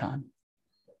long time.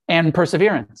 And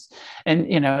perseverance. And,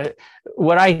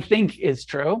 what I think is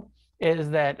true is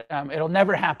that it'll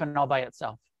never happen all by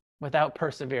itself without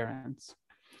perseverance.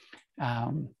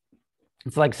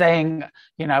 It's like saying,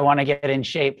 I want to get in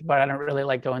shape, but I don't really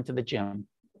like going to the gym.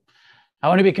 I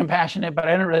want to be compassionate, but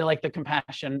I don't really like the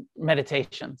compassion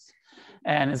meditations.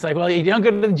 And it's like, well, you don't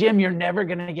go to the gym, you're never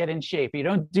going to get in shape. You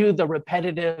don't do the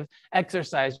repetitive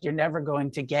exercise, you're never going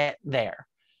to get there.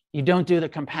 You don't do the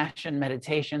compassion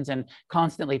meditations and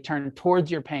constantly turn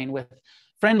towards your pain with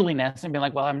friendliness and be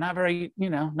like, well, I'm not very,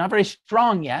 not very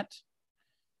strong yet.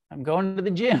 I'm going to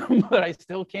the gym, but I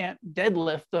still can't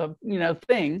deadlift a,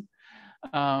 thing.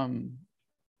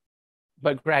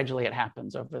 But gradually it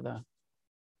happens over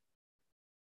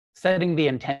Setting the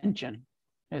intention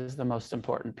is the most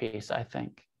important piece, I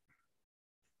think.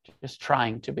 Just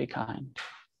trying to be kind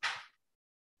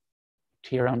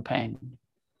to your own pain.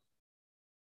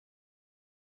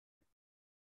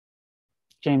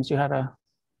 James, you had a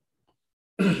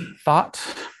thought?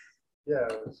 Yeah,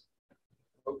 I was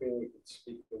hoping you could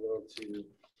speak a little to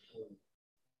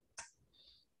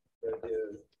the idea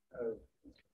of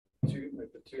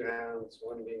the two hands,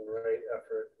 one being right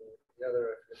effort, and the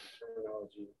other effort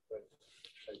terminology, but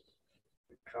like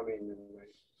becoming and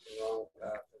like the wrong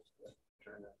path is like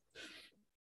trying to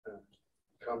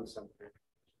become something.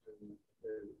 And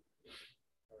they're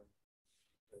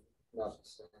not the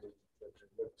same, but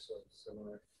they look so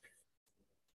similar.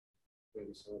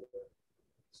 Maybe some of the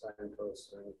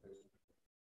signposts or anything.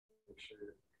 Make sure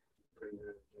you're putting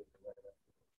your right up.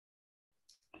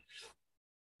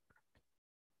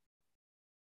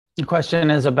 The question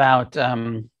is about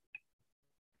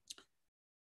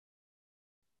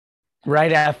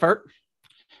right effort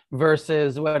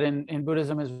versus what in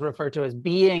Buddhism is referred to as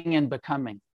being and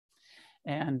becoming.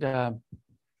 And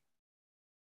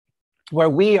where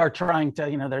we are trying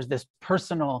to, there's this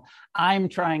personal, I'm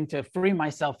trying to free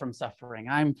myself from suffering.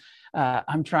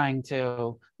 I'm trying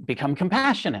to become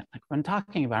compassionate, like we've been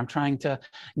talking about. I'm trying to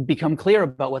become clear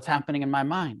about what's happening in my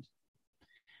mind.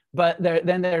 But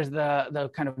then there's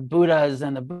the kind of Buddhas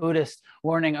and the Buddhist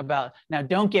warning about, now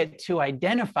don't get too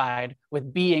identified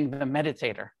with being the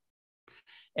meditator.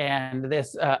 And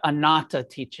this anatta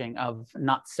teaching of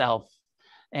not self,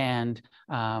 and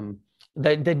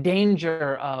the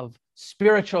danger of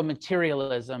spiritual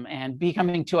materialism and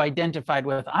becoming too identified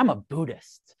with, I'm a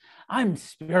Buddhist, I'm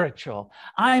spiritual,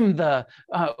 I'm the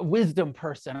wisdom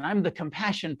person, I'm the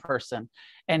compassion person,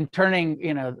 and turning,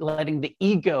 letting the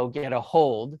ego get a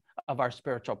hold of our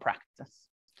spiritual practice.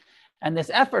 And this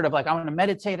effort of like, I want to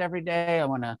meditate every day, I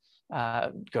want to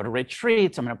go to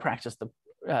retreats, I'm going to practice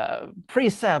the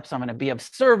precepts, I'm going to be of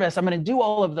service, I'm going to do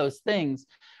all of those things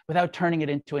without turning it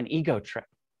into an ego trip,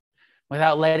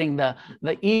 without letting the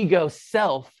ego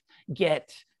self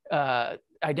get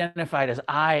identified as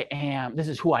I am, this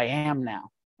is who I am now.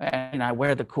 And I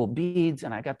wear the cool beads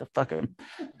and I got the fucking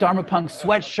Dharma Punk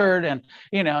sweatshirt and,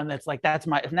 and it's like,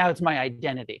 now it's my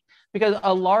identity. Because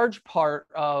a large part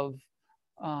of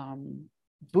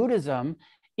Buddhism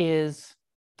is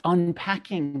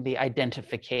unpacking the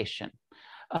identification,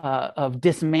 of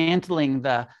dismantling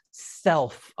the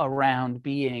self around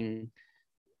being,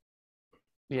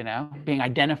 being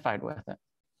identified with it.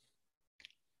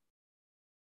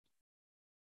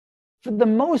 For the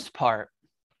most part,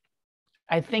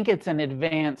 I think it's an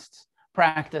advanced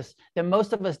practice that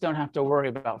most of us don't have to worry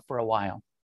about for a while.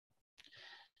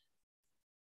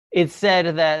 It's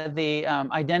said that the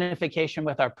identification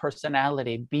with our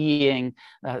personality, being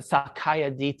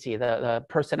Sakkaya Ditthi, the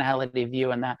personality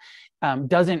view, and that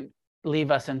doesn't leave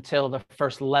us until the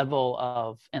first level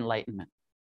of enlightenment,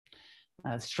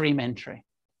 stream entry.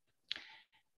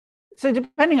 So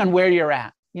depending on where you're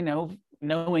at,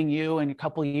 knowing you and a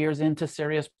couple of years into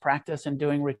serious practice and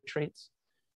doing retreats,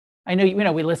 I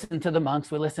know, we listen to the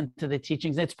monks, we listen to the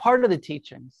teachings. It's part of the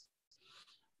teachings.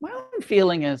 My own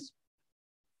feeling is,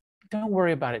 don't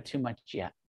worry about it too much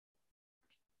yet.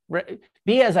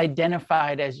 Be as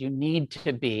identified as you need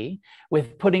to be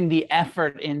with putting the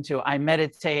effort into, I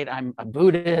meditate, I'm a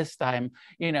Buddhist, I'm,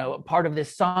 part of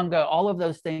this Sangha, all of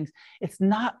those things. It's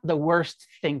not the worst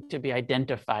thing to be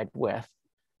identified with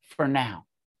for now.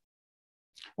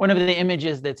 One of the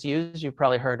images that's used, you've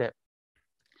probably heard it,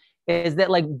 is that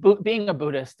like being a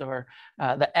Buddhist or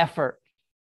the effort,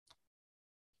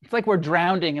 it's like we're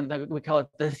drowning in we call it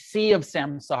the sea of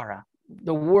samsara,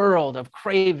 the world of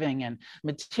craving and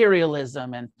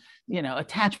materialism and,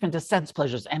 attachment to sense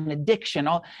pleasures and addiction.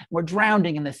 We're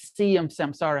drowning in the sea of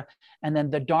samsara. And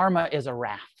then the Dharma is a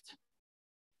raft.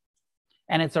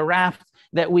 And it's a raft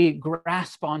that we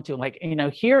grasp onto, like,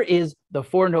 here is the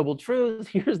Four Noble Truths,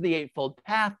 here's the Eightfold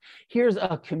Path, here's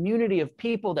a community of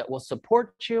people that will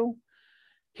support you,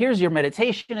 here's your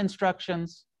meditation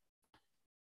instructions.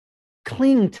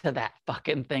 Cling to that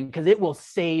fucking thing because it will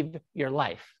save your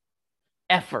life.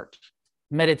 Effort.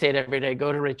 Meditate every day,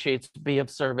 go to retreats, be of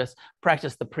service,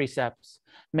 practice the precepts,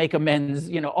 make amends,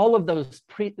 all of those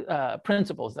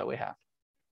principles that we have.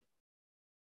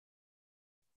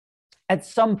 At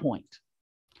some point,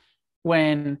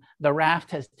 when the raft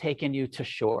has taken you to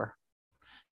shore,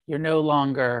 you're no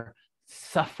longer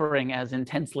suffering as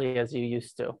intensely as you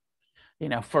used to.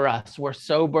 For us, we're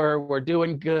sober, we're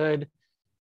doing good.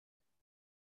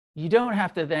 You don't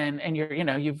have to then, and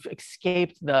you've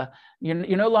escaped you're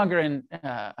no longer in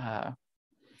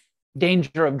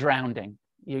danger of drowning.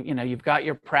 You've got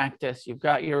your practice, you've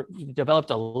developed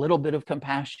a little bit of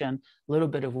compassion, a little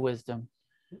bit of wisdom.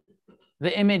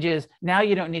 The image is now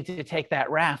you don't need to take that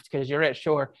raft because you're at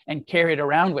shore and carry it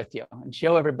around with you and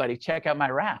show everybody, check out my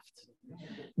raft.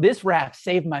 This raft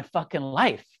saved my fucking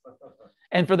life.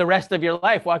 And for the rest of your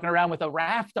life, walking around with a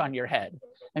raft on your head.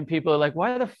 And people are like,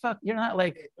 why the fuck? You're not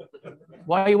like,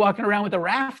 why are you walking around with a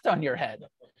raft on your head?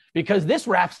 Because this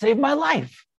raft saved my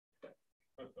life.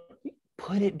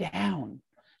 Put it down.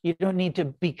 You don't need to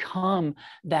become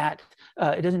that.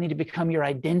 It doesn't need to become your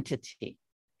identity.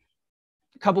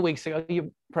 A couple weeks ago,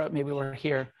 you maybe were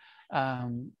here.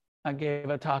 I gave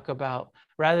a talk about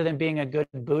rather than being a good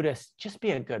Buddhist, just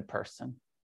be a good person.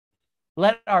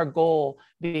 Let our goal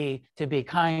be to be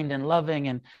kind and loving,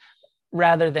 and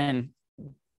rather than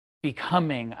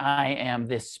becoming, I am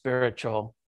this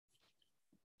spiritual.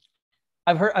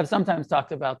 I've sometimes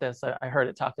talked about this. I heard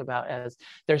it talked about as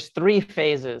there's 3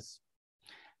 phases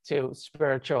to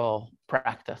spiritual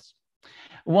practice.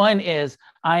 One is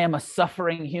I am a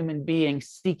suffering human being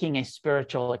seeking a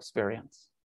spiritual experience.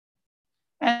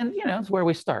 And, it's where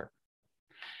we start.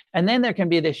 And then there can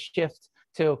be this shift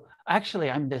to actually,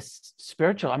 I'm this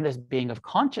being of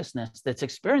consciousness that's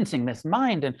experiencing this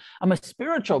mind, and I'm a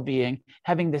spiritual being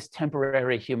having this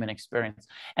temporary human experience.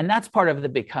 And that's part of the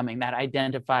becoming, that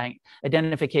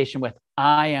identification with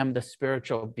I am the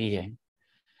spiritual being,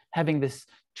 having this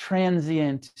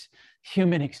transient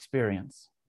human experience.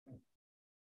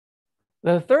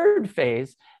 The third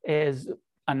phase is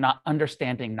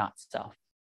understanding not self.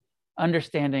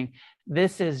 Understanding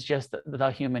this is just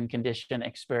the human condition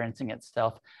experiencing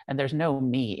itself, and there's no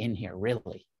me in here,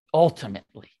 really,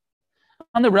 ultimately.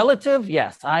 On the relative,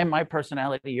 yes, I'm my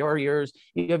personality, you're yours,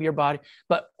 you have your body,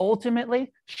 but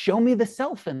ultimately, show me the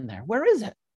self in there. Where is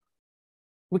it?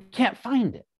 We can't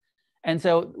find it. And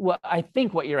so I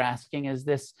think what you're asking is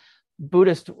this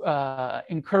Buddhist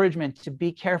encouragement to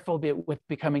be careful with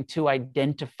becoming too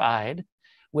identified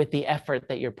with the effort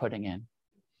that you're putting in.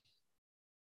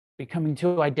 Becoming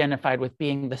too identified with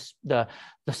being the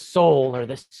soul or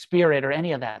the spirit or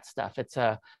any of that stuff. It's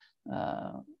a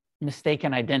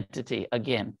mistaken identity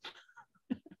again.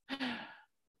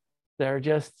 They're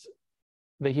just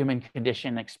the human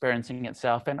condition experiencing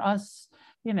itself. And us,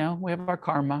 we have our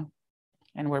karma,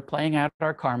 and we're playing out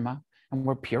our karma, and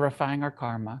we're purifying our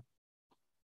karma.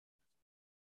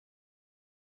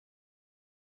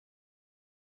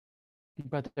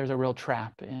 But there's a real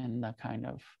trap in the kind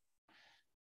of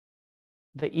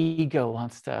the ego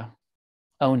wants to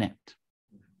own it.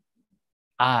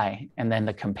 And then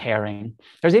the comparing.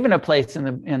 There's even a place in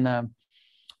the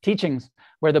teachings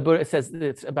where the Buddha says that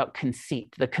it's about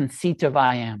conceit, the conceit of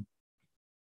I am.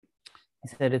 He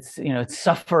said it's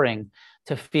suffering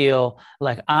to feel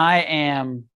like I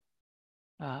am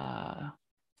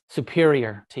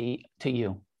superior to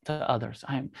you, to others.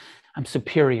 I'm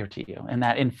superior to you in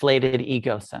that inflated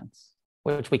ego sense,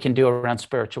 which we can do around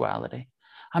spirituality.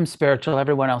 I'm spiritual,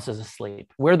 everyone else is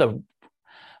asleep. We're the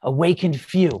awakened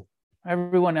few,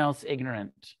 everyone else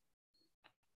ignorant.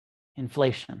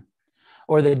 Inflation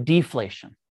or the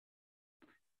deflation.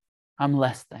 I'm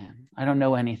less than, I don't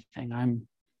know anything, I'm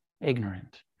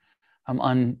ignorant, I'm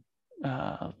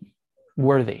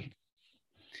unworthy.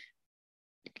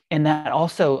 And that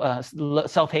also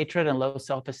self-hatred and low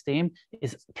self-esteem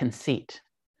is conceit.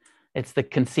 It's the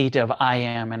conceit of I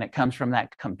am, and it comes from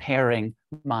that comparing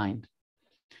mind.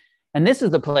 And this is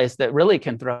the place that really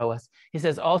can throw us. He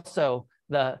says also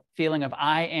the feeling of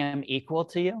I am equal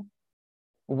to you.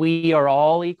 We are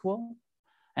all equal.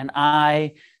 And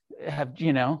I have,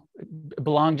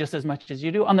 belong just as much as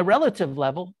you do. On the relative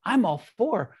level, I'm all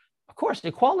for, of course,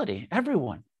 equality,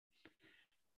 everyone.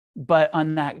 But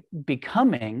on that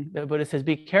becoming, the Buddha says,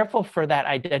 be careful for that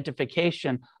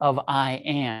identification of I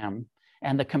am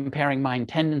and the comparing mind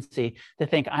tendency to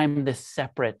think I'm this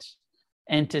separate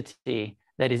entity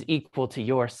that is equal to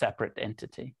your separate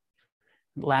entity.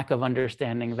 Lack of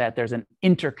understanding that there's an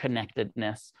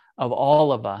interconnectedness of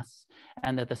all of us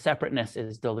and that the separateness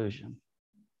is delusion.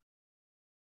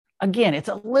 Again, it's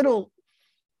a little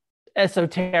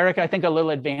esoteric, I think a little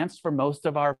advanced for most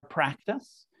of our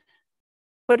practice,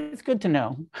 but it's good to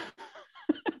know.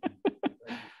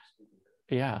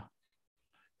 Yeah,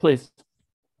 please.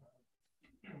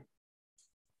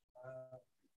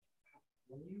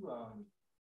 When you are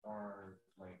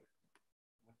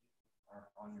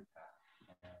on your path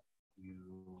and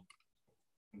you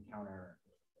encounter,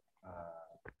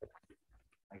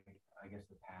 I guess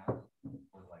the past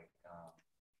or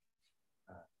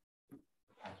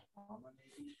past trauma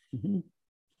maybe. Mm-hmm.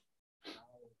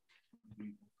 How do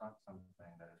you confront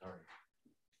something that has already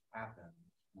happened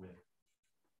with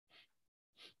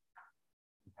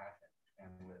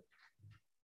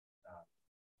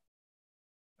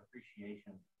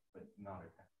appreciation, but not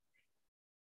attachment.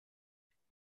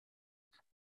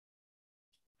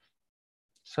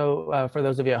 So for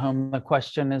those of you at home, the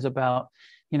question is about,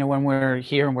 when we're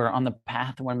here and we're on the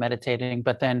path and we're meditating,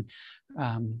 but then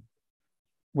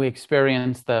we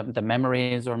experience the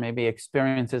memories or maybe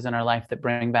experiences in our life that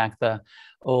bring back the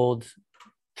old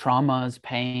traumas,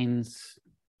 pains,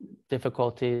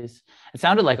 difficulties. It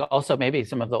sounded like also maybe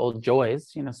some of the old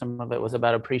joys, some of it was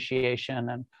about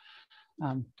appreciation.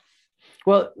 And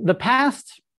well, the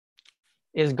past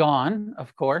is gone,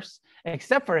 of course,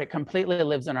 except for it completely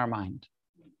lives in our mind.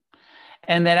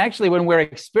 And that actually when we're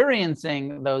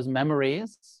experiencing those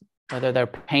memories, whether they're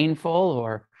painful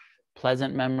or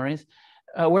pleasant memories,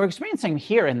 we're experiencing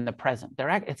here in the present.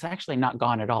 It's actually not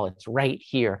gone at all. It's right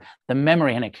here, the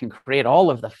memory, and it can create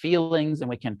all of the feelings, and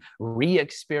we can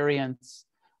re-experience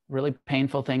really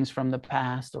painful things from the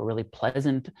past or really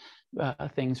pleasant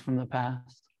things from the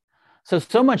past.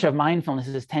 So much of mindfulness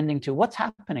is tending to what's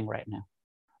happening right now.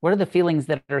 What are the feelings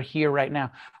that are here right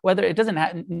now? Whether it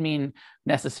doesn't mean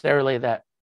necessarily that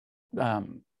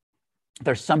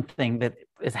there's something that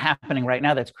is happening right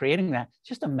now that's creating that. It's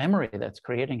just a memory that's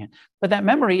creating it. But that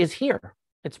memory is here.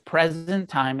 It's present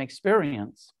time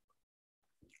experience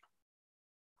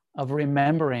of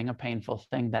remembering a painful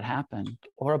thing that happened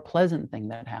or a pleasant thing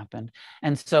that happened.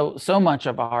 And so much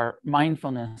of our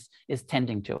mindfulness is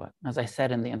tending to it. As I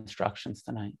said in the instructions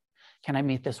tonight, can I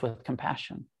meet this with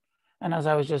compassion? And as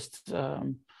I was just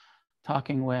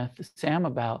talking with Sam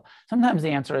about, sometimes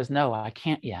the answer is no, I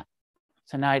can't yet.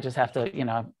 So now I just have to,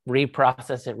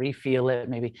 reprocess it, refeel it,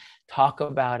 maybe talk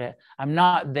about it. I'm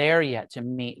not there yet to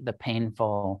meet the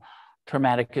painful,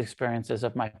 traumatic experiences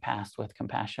of my past with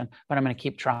compassion, but I'm going to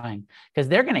keep trying because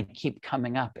they're going to keep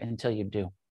coming up until you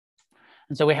do.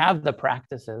 And so we have the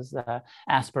practices, the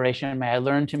aspiration, may I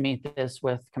learn to meet this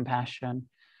with compassion.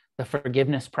 The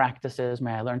forgiveness practices,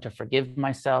 may I learn to forgive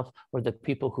myself or the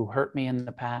people who hurt me in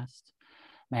the past.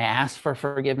 May I ask for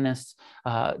forgiveness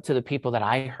to the people that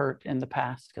I hurt in the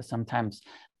past, because sometimes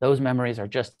those memories are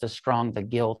just as strong, the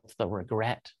guilt, the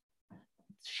regret,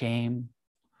 shame.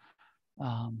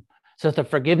 So the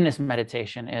forgiveness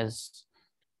meditation is,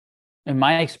 in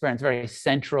my experience, very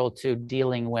central to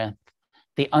dealing with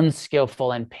the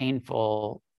unskillful and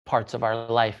painful parts of our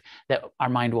life that our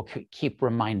mind will keep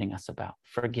reminding us about.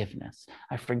 Forgiveness.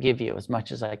 I forgive you as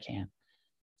much as I can.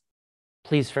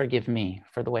 Please forgive me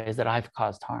for the ways that I've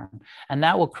caused harm. And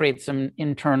that will create some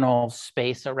internal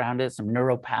space around it, some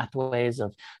neural pathways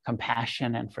of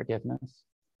compassion and forgiveness.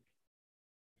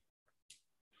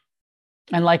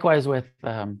 And likewise with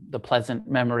the pleasant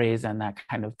memories and that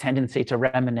kind of tendency to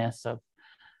reminisce of,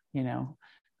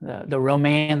 the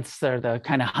romance or the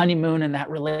kind of honeymoon in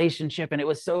that relationship. And it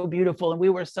was so beautiful and we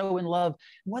were so in love.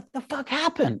 What the fuck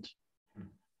happened?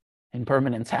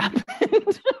 Impermanence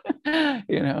happened,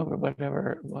 or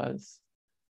whatever it was.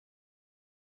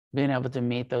 Being able to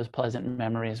meet those pleasant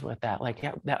memories with that,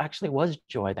 that actually was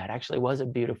joy. That actually was a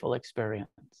beautiful experience.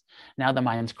 Now the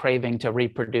mind's craving to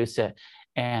reproduce it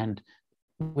and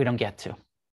we don't get to.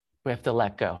 We have to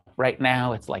let go. Right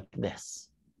now it's like this.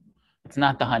 It's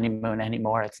not the honeymoon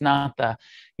anymore. It's not the,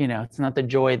 it's not the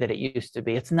joy that it used to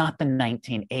be. It's not the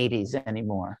 1980s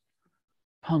anymore.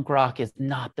 Punk rock is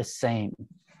not the same.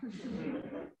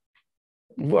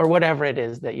 Or whatever it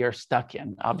is that you're stuck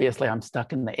in. Obviously, I'm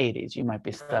stuck in the 80s. You might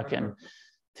be stuck in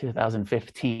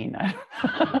 2015. I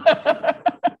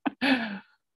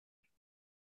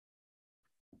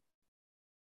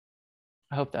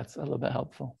hope that's a little bit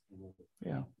helpful.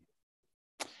 Yeah.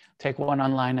 Take one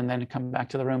online and then come back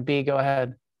to the room. B, go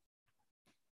ahead.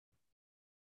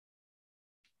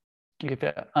 You have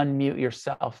to unmute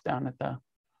yourself down at the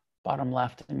bottom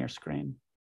left in your screen.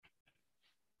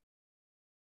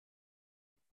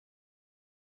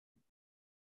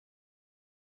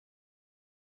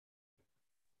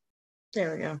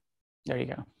 There we go. There you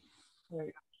go. There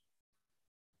we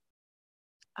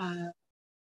go.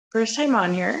 First time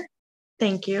on here.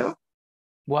 Thank you.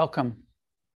 Welcome.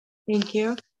 Thank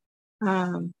you.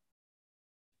 It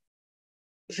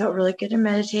felt really good to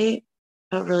meditate.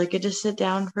 Felt really good to sit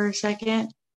down for a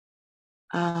second.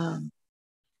 I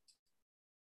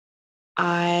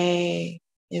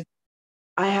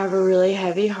have a really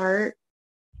heavy heart.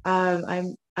 I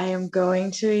am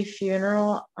going to a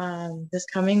funeral this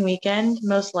coming weekend,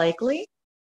 most likely,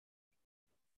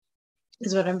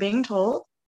 is what I'm being told.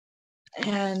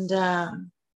 And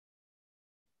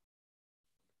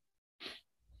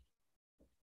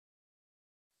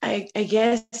I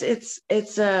guess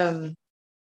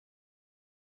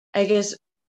I guess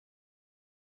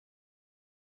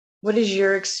what is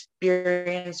your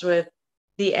experience with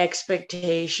the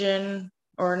expectation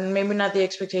or maybe not the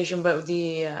expectation, but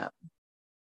the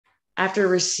after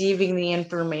receiving the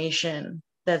information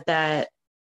that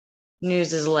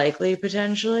news is likely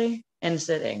potentially, and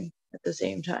sitting at the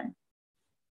same time,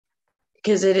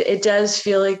 because it does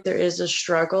feel like there is a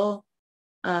struggle,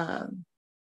 and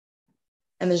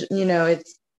there's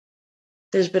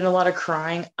there's been a lot of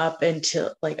crying up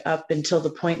until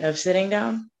the point of sitting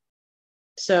down,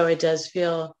 so it does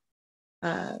feel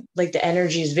like the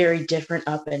energy is very different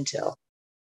up until,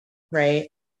 right?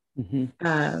 Mm-hmm.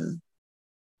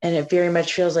 And it very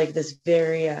much feels like this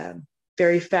very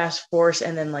very fast force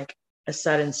and then like a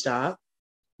sudden stop.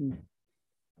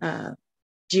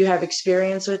 Do you have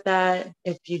experience with that?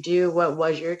 If you do, what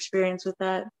was your experience with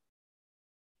that?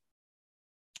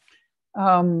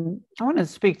 I want to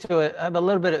speak to it. I have a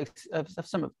little bit of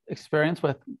some experience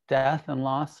with death and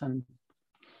loss, and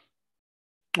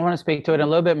I want to speak to it a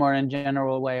little bit more in a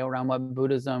general way around what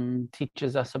Buddhism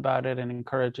teaches us about it and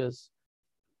encourages.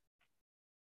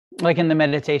 Like in the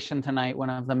meditation tonight, one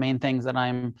of the main things that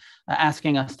I'm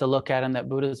asking us to look at, and that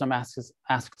Buddhism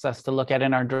asks us to look at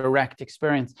in our direct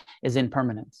experience, is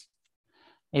impermanence.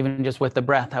 Even just with the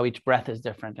breath, how each breath is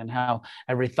different, and how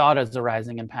every thought is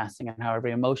arising and passing, and how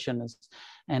every emotion is.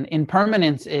 And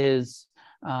impermanence is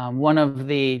one of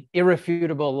the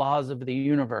irrefutable laws of the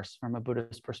universe from a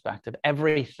Buddhist perspective.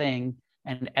 Everything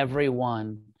and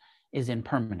everyone is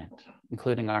impermanent,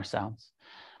 including ourselves.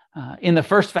 In the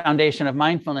first foundation of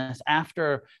mindfulness,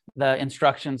 after the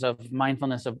instructions of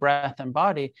mindfulness of breath and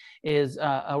body, is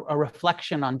a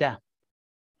reflection on death.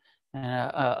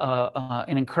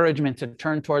 An encouragement to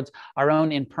turn towards our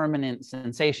own impermanent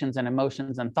sensations and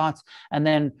emotions and thoughts, and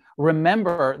then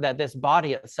remember that this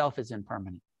body itself is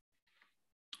impermanent.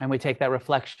 And we take that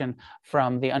reflection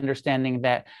from the understanding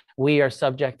that we are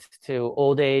subject to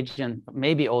old age, and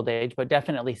maybe old age, but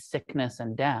definitely sickness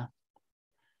and death.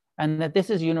 And that this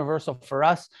is universal for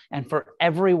us and for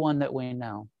everyone that we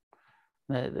know.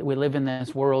 That we live in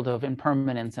this world of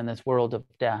impermanence and this world of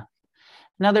death.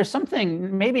 Now, there's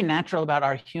something maybe natural about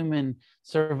our human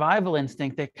survival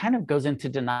instinct that kind of goes into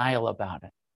denial about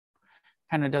it.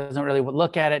 Kind of doesn't really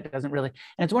look at it, and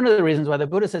it's one of the reasons why the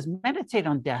Buddha says, meditate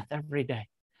on death every day.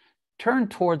 Turn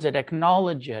towards it,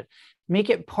 acknowledge it, make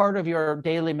it part of your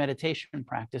daily meditation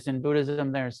practice. In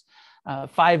Buddhism, there's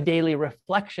 5 daily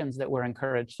reflections that we're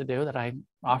encouraged to do that I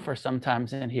offer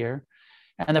sometimes in here.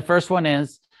 And the first one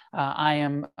is, I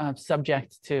am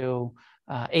subject to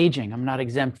aging. I'm not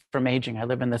exempt from aging. I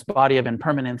live in this body of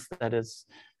impermanence that is,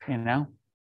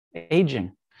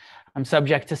 aging. I'm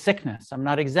subject to sickness. I'm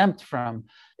not exempt from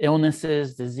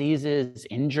illnesses, diseases,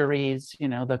 injuries,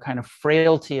 the kind of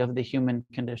frailty of the human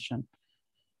condition.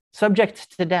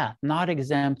 Subject to death, not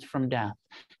exempt from death.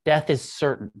 Death is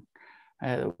certain.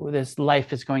 This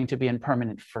life is going to be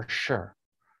impermanent for sure.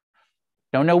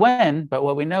 Don't know when, but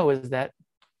what we know is that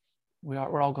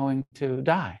we're all going to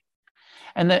die.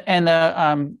 And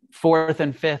the fourth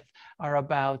and fifth are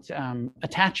about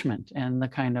attachment and the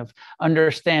kind of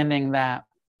understanding that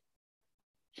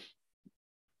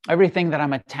everything that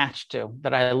I'm attached to,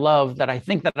 that I love, that I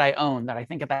think that I own, that I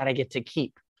think that I get to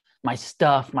keep, my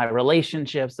stuff, my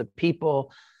relationships, the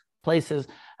people, places,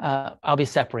 I'll be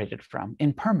separated from.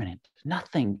 Impermanent. We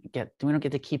don't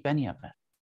get to keep any of it.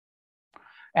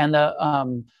 And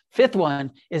the fifth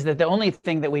one is that the only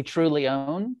thing that we truly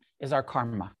own is our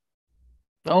karma.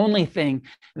 The only thing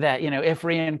that, if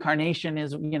reincarnation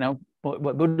is,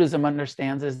 what Buddhism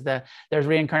understands is that there's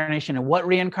reincarnation. And what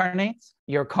reincarnates?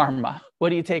 Your karma. What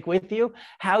do you take with you?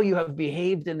 How you have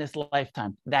behaved in this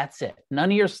lifetime. That's it.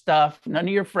 None of your stuff, none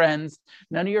of your friends,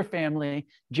 none of your family,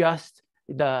 just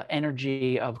the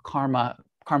energy of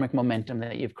karmic momentum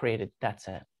that you've created. That's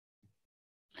it.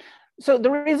 So the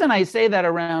reason I say that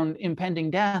around impending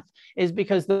death is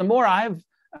because the more I've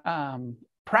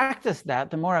practiced that,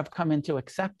 the more I've come into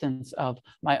acceptance of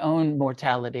my own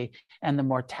mortality and the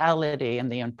mortality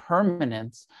and the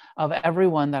impermanence of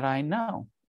everyone that I know.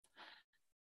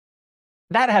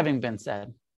 That having been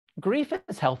said, grief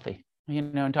is healthy,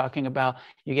 and talking about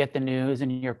you get the news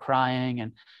and you're crying.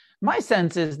 And my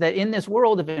sense is that in this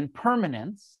world of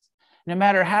impermanence, no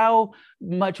matter how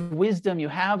much wisdom you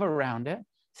have around it,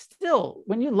 still,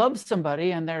 when you love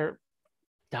somebody and they're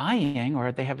dying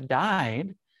or they have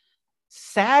died,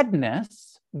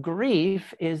 sadness,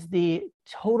 grief is the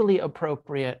totally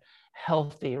appropriate,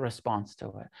 healthy response to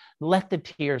it. Let the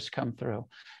tears come through.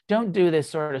 Don't do this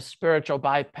sort of spiritual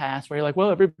bypass where you're like,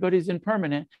 well, everybody's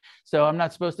impermanent, so I'm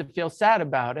not supposed to feel sad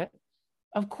about it.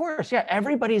 Of course, yeah,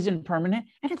 everybody's impermanent,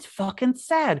 and it's fucking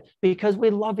sad because we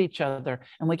love each other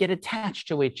and we get attached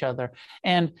to each other.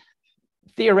 And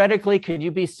theoretically, could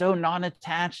you be so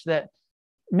non-attached that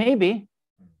maybe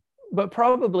but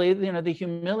probably, you know, the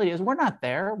humility is we're not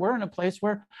there. We're in a place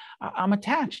where I'm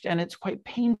attached, and it's quite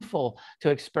painful to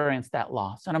experience that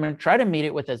loss. And I'm going to try to meet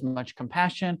it with as much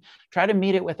compassion, try to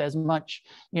meet it with as much,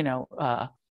 you know,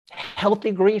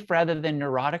 healthy grief rather than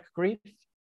neurotic grief.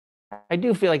 I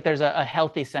do feel like there's a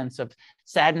healthy sense of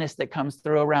sadness that comes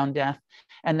through around death.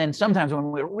 And then sometimes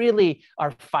when we really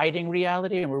are fighting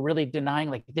reality and we're really denying,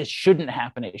 like, this shouldn't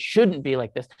happen, it shouldn't be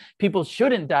like this, people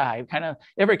shouldn't die, kind of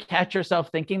ever catch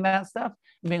yourself thinking that stuff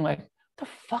and being like, what the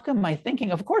fuck am I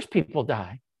thinking? Of course people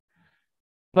die.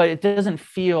 But it doesn't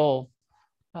feel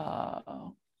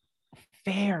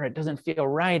fair. It doesn't feel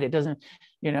right. It doesn't,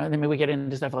 you know, then we get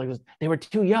into stuff like this. They were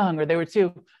too young, or they were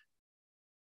too.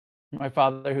 My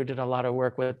father, who did a lot of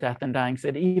work with death and dying,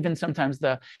 said even sometimes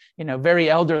the, you know, very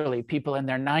elderly people in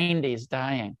their 90s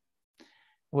dying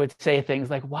would say things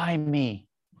like, why me?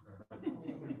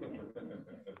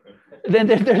 Then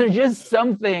there's just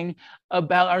something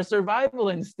about our survival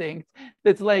instinct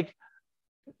that's like,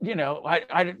 you know,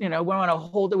 you know, we want to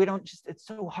hold it. We don't just, it's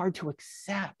so hard to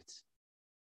accept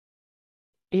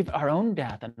even our own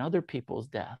death and other people's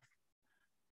death.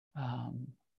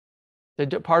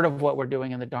 Part of what we're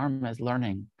doing in the Dharma is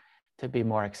learning to be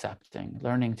more accepting,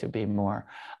 learning to be more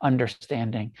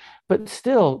understanding, but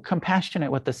still compassionate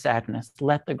with the sadness.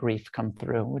 Let the grief come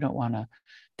through. We don't want to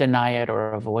deny it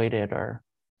or avoid it or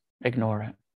ignore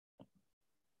it.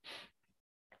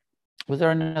 Was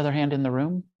there another hand in the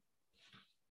room?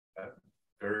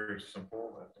 Very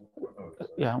simple.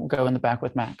 Yeah, we'll go in the back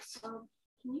with Max. Can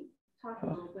you talk a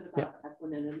little bit about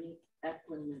equanimity?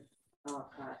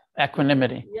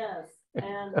 Equanimity. Yes.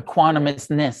 And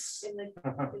equanimousness. In the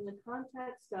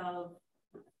context of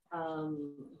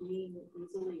being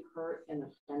easily hurt and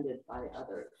offended by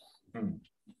others,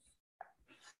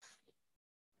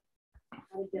 how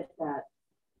to get that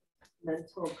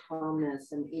mental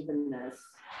calmness and evenness,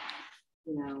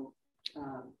 you know,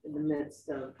 in the midst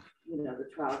of, you know, the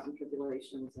trials and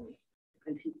tribulations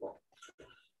and people.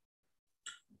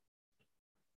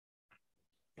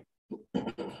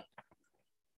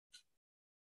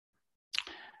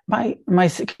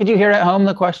 Could you hear at home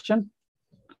the question?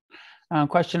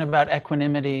 Question about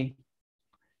equanimity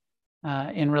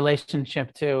in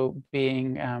relationship to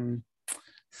being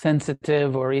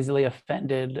sensitive or easily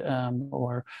offended,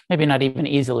 or maybe not even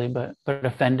easily, but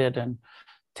offended and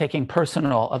taking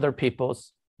personal other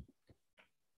people's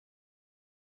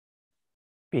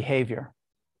behavior.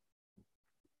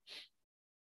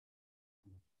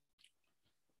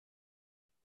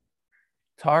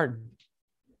 It's hard.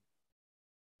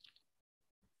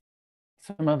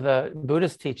 Some of the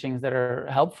Buddhist teachings that are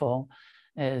helpful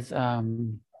is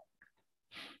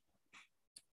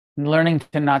learning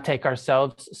to not take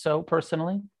ourselves so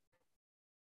personally,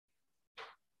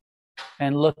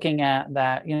 and looking at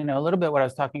that, you know, a little bit what I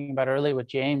was talking about earlier with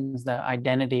James, the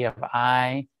identity of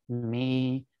I,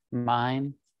 me,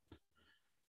 mine.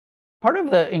 Part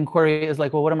of the inquiry is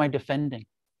like, well, what am I defending?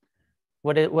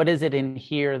 What is it in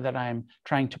here that I'm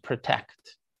trying to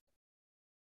protect?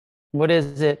 What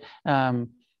is it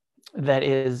that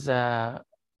is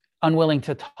unwilling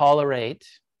to tolerate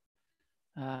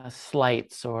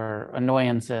slights or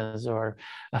annoyances or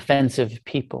offensive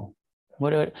people?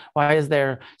 Why is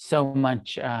there so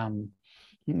much?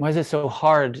 Why is it so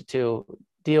hard to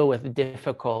deal with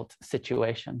difficult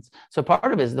situations? So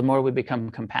part of it is the more we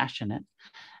become compassionate,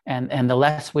 and the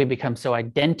less we become so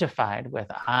identified with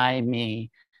I,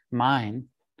 me, mine,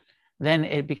 then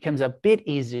it becomes a bit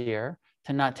easier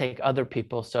to not take other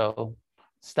people's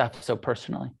stuff so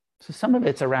personally. So some of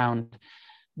it's around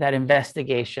that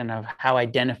investigation of how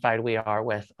identified we are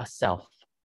with a self.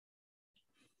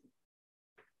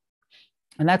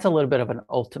 And that's a little bit of an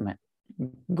ultimate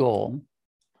goal.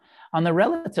 On the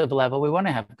relative level, we want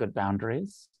to have good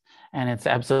boundaries. And it's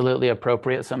absolutely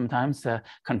appropriate sometimes to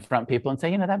confront people and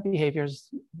say, you know, that behavior is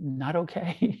not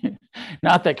okay.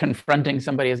 Not that confronting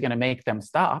somebody is going to make them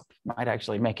stop, might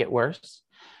actually make it worse.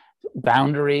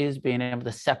 Boundaries, being able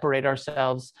to separate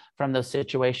ourselves from those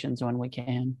situations when we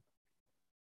can.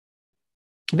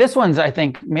 This one's, I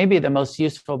think, maybe the most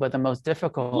useful, but the most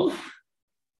difficult.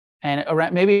 And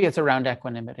maybe it's around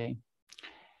equanimity,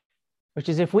 which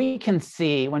is if we can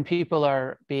see when people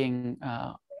are being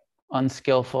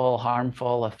unskillful,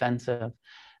 harmful, offensive,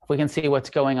 if we can see what's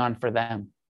going on for them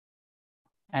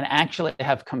and actually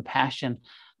have compassion.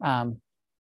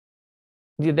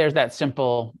 There's that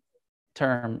simple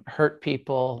term, hurt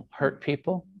people.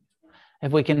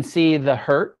 If we can see the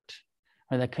hurt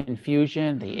or the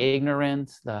confusion, the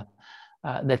ignorance,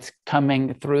 that's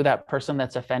coming through that person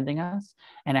that's offending us,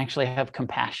 and actually have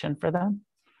compassion for them,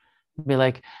 be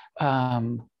like,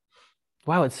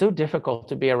 wow, it's so difficult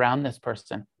to be around this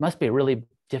person. Must be really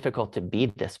difficult to be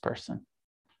this person,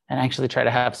 and actually try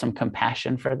to have some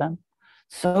compassion for them.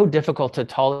 So difficult to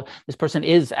tolerate. This person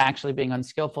is actually being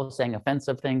unskillful, saying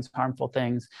offensive things, harmful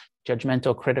things,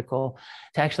 judgmental, critical.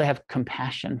 To actually have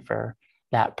compassion for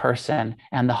that person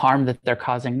and the harm that they're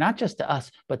causing, not just to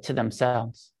us, but to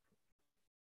themselves.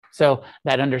 So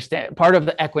that part of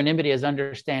the equanimity is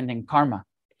understanding karma.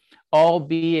 All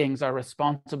beings are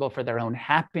responsible for their own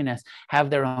happiness, have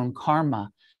their own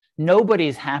karma.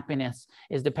 Nobody's happiness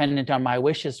is dependent on my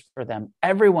wishes for them.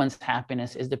 Everyone's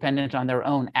happiness is dependent on their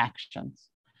own actions.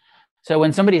 So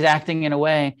when somebody's acting in a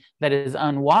way that is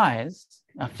unwise,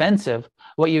 offensive,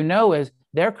 what you know is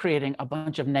they're creating a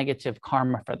bunch of negative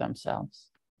karma for themselves.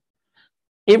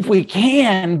 If we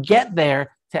can get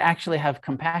there to actually have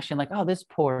compassion, like, oh, this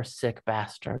poor sick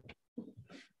bastard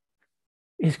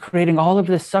is creating all of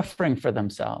this suffering for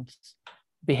themselves,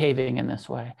 behaving in this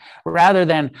way, rather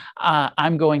than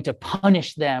I'm going to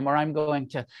punish them, or I'm going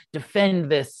to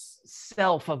defend this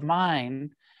self of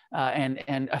mine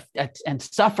and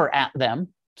suffer at them,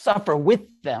 suffer with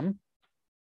them.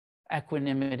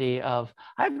 Equanimity of,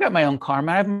 I've got my own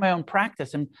karma, I have my own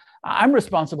practice, and I'm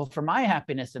responsible for my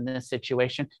happiness in this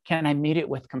situation. Can I meet it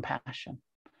with compassion?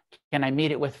 Can I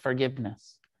meet it with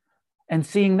forgiveness? And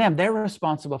seeing them, they're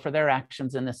responsible for their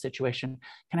actions in this situation.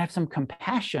 Can I have some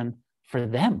compassion for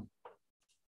them?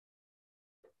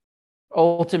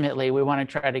 Ultimately, we want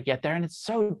to try to get there, and it's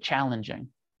so challenging,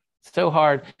 so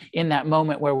hard in that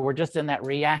moment where we're just in that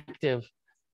reactive,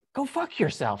 go fuck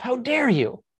yourself, how dare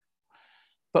you?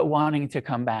 But wanting to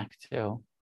come back to,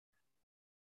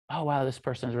 oh, wow, this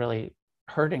person's really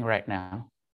hurting right now.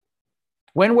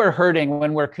 When we're hurting,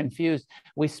 when we're confused,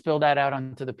 we spill that out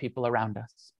onto the people around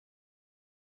us.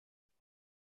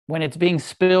 When it's being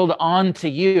spilled onto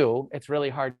you, it's really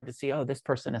hard to see, oh, this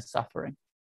person is suffering.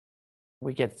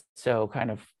 We get so kind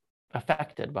of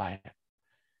affected by it.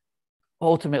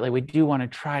 Ultimately, we do want to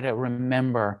try to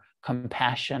remember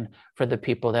compassion for the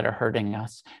people that are hurting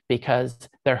us, because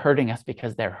they're hurting us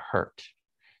because they're hurt,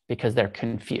 because they're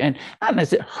confused, and not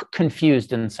necessarily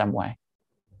confused in some way,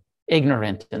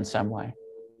 ignorant in some way.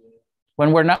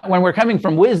 When we're coming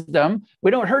from wisdom, we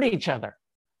don't hurt each other.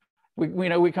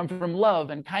 We come from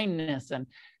love and kindness, and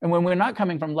when we're not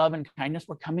coming from love and kindness,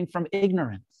 we're coming from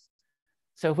ignorance.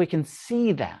 So if we can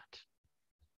see that,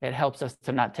 it helps us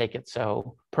to not take it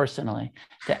so personally,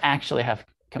 to actually have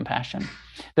compassion.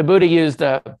 The Buddha used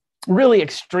a really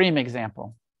extreme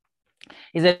example.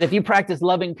 He said, if you practice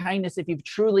loving kindness, if you've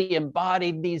truly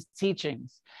embodied these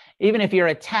teachings, even if you're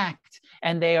attacked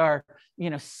and they are,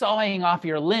 sawing off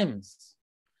your limbs,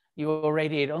 you will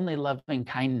radiate only loving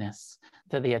kindness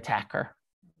to the attacker.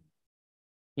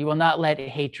 You will not let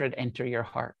hatred enter your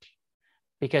heart,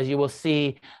 because you will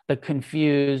see the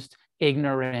confused,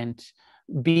 ignorant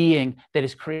being that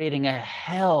is creating a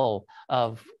hell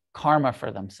of karma for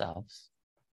themselves.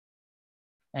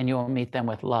 And you will meet them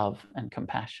with love and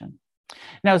compassion.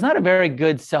 Now, it's not a very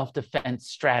good self-defense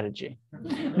strategy.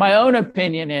 My own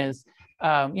opinion is,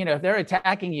 if they're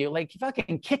attacking you, like,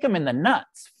 fucking kick them in the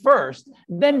nuts first,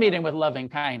 then meet them with loving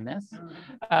kindness.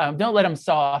 Don't let them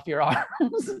saw off your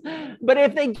arms. But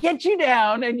if they get you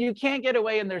down and you can't get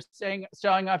away and they're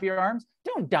sawing off your arms,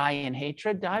 don't die in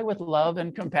hatred. Die with love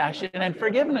and compassion and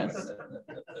forgiveness.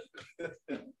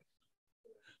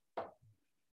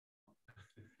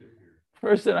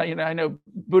 Personally, I know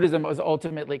Buddhism was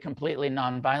ultimately completely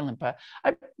nonviolent, but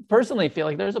I personally feel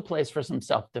like there's a place for some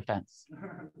self-defense.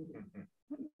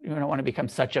 You don't want to become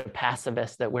such a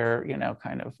pacifist that we're,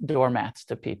 kind of doormats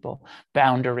to people,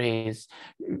 boundaries,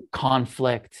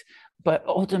 conflict, but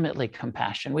ultimately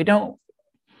compassion. We don't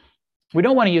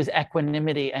want to use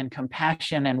equanimity and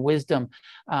compassion and wisdom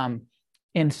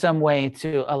in some way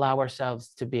to allow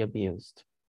ourselves to be abused.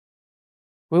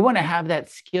 We want to have that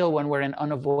skill when we're in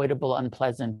unavoidable,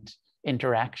 unpleasant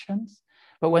interactions,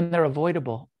 but when they're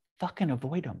avoidable, fucking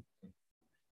avoid them.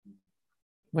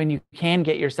 When you can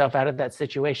get yourself out of that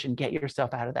situation, get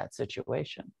yourself out of that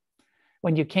situation.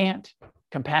 When you can't,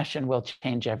 compassion will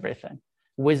change everything.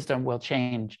 Wisdom will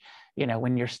change,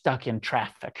 when you're stuck in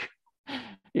traffic,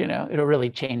 it'll really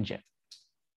change it.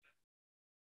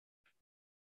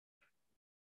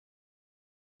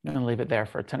 I'm going to leave it there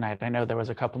for tonight. I know there was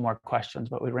a couple more questions,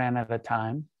 but we ran out of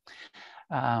time.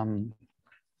 Do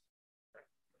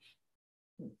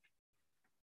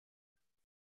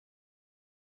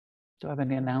I have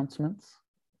any announcements?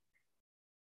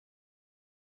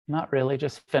 Not really,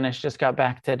 just finished, just got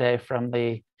back today from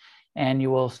the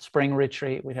annual spring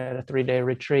retreat. We had a 3-day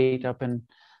retreat up in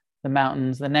the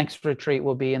mountains. The next retreat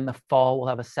will be in the fall. We'll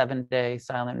have a 7-day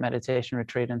silent meditation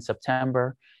retreat in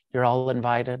September You're all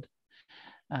invited.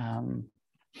 I'm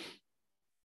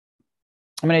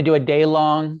going to do a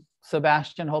day-long,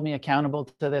 Sebastian, hold me accountable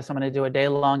to this. I'm going to do a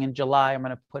day-long in July. I'm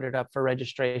going to put it up for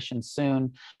registration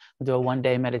soon. We'll do a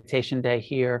one-day meditation day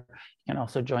here. You can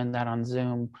also join that on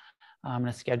Zoom. I'm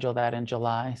going to schedule that in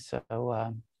July. So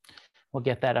we'll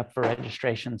get that up for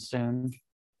registration soon.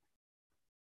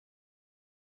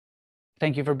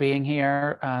 Thank you for being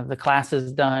here. The class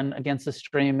is done. Against the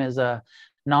Stream is a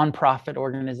nonprofit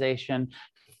organization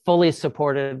fully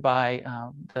supported by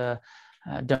the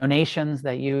donations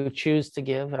that you choose to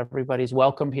give. Everybody's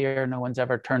welcome here. No one's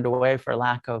ever turned away for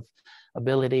lack of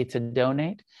ability to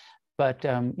donate. But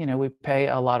we pay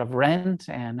a lot of rent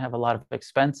and have a lot of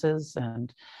expenses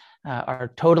and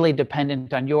are totally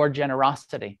dependent on your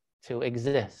generosity to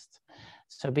exist.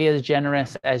 So be as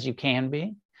generous as you can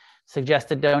be.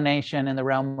 Suggest a donation in the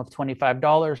realm of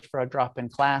 $25 for a drop-in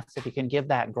class. If you can give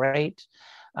that, great.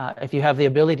 If you have the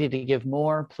ability to give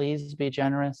more, please be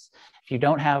generous. If you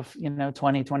don't have,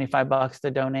 $20-25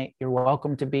 to donate, you're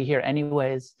welcome to be here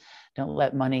anyways. Don't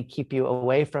let money keep you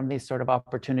away from these sort of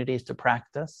opportunities to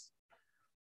practice.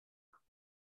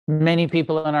 Many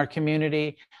people in our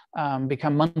community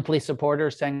become monthly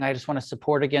supporters, saying, I just want to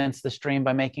support Against the Stream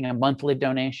by making a monthly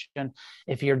donation.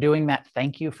 If you're doing that,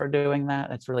 thank you for doing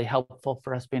that. It's really helpful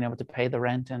for us being able to pay the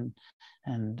rent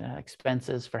and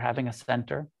expenses for having a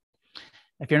center.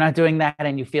 If you're not doing that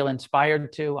and you feel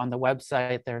inspired to, on the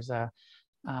website, there's a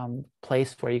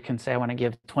place where you can say, I want to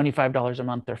give $25 a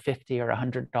month or $50 or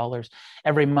 $100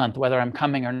 every month, whether I'm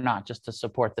coming or not, just to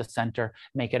support the center,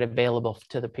 make it available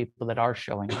to the people that are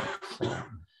showing up. So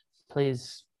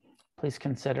please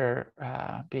consider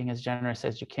being as generous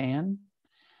as you can.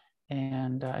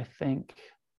 And I think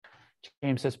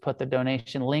James has put the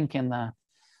donation link in the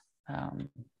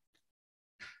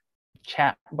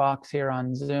chat box here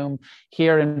on Zoom.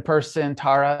 Here in person,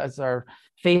 Tara is our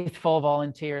faithful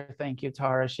volunteer. Thank you,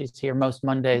 Tara. She's here most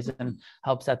Mondays and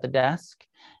helps at the desk.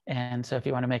 And so if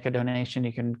you want to make a donation,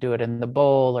 you can do it in the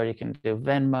bowl, or you can do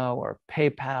Venmo or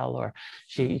PayPal, or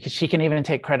she can even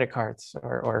take credit cards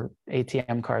or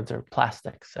ATM cards or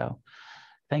plastic. So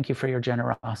thank you for your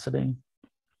generosity.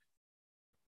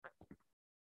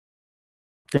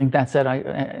 I think that's it.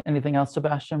 Anything else,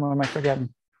 Sebastian? What am I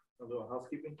forgetting? A little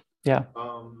housekeeping. Yeah.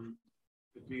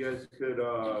 If you guys could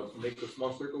make a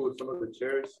small circle with some of the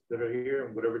chairs that are here,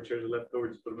 and whatever chairs are left over,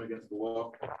 just put them against the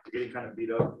wall. They're getting kind of beat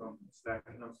up from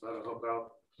stacking them, so that'll help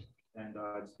out. And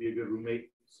just be a good roommate.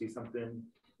 See something,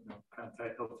 kind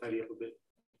of help tidy up a bit.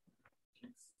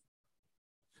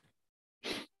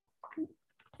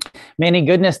 May any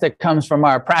goodness that comes from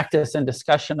our practice and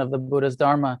discussion of the Buddha's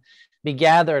Dharma be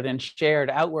gathered and shared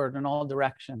outward in all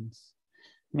directions.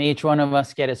 May each one of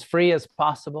us get as free as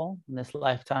possible in this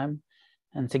lifetime,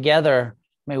 and together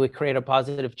may we create a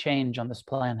positive change on this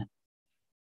planet.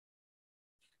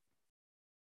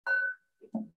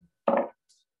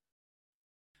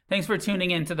 Thanks for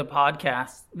tuning in to the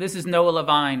podcast. This is Noah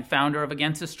Levine, founder of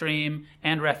Against the Stream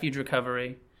and Refuge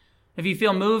Recovery. If you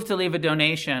feel moved to leave a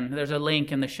donation, there's a link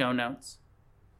in the show notes.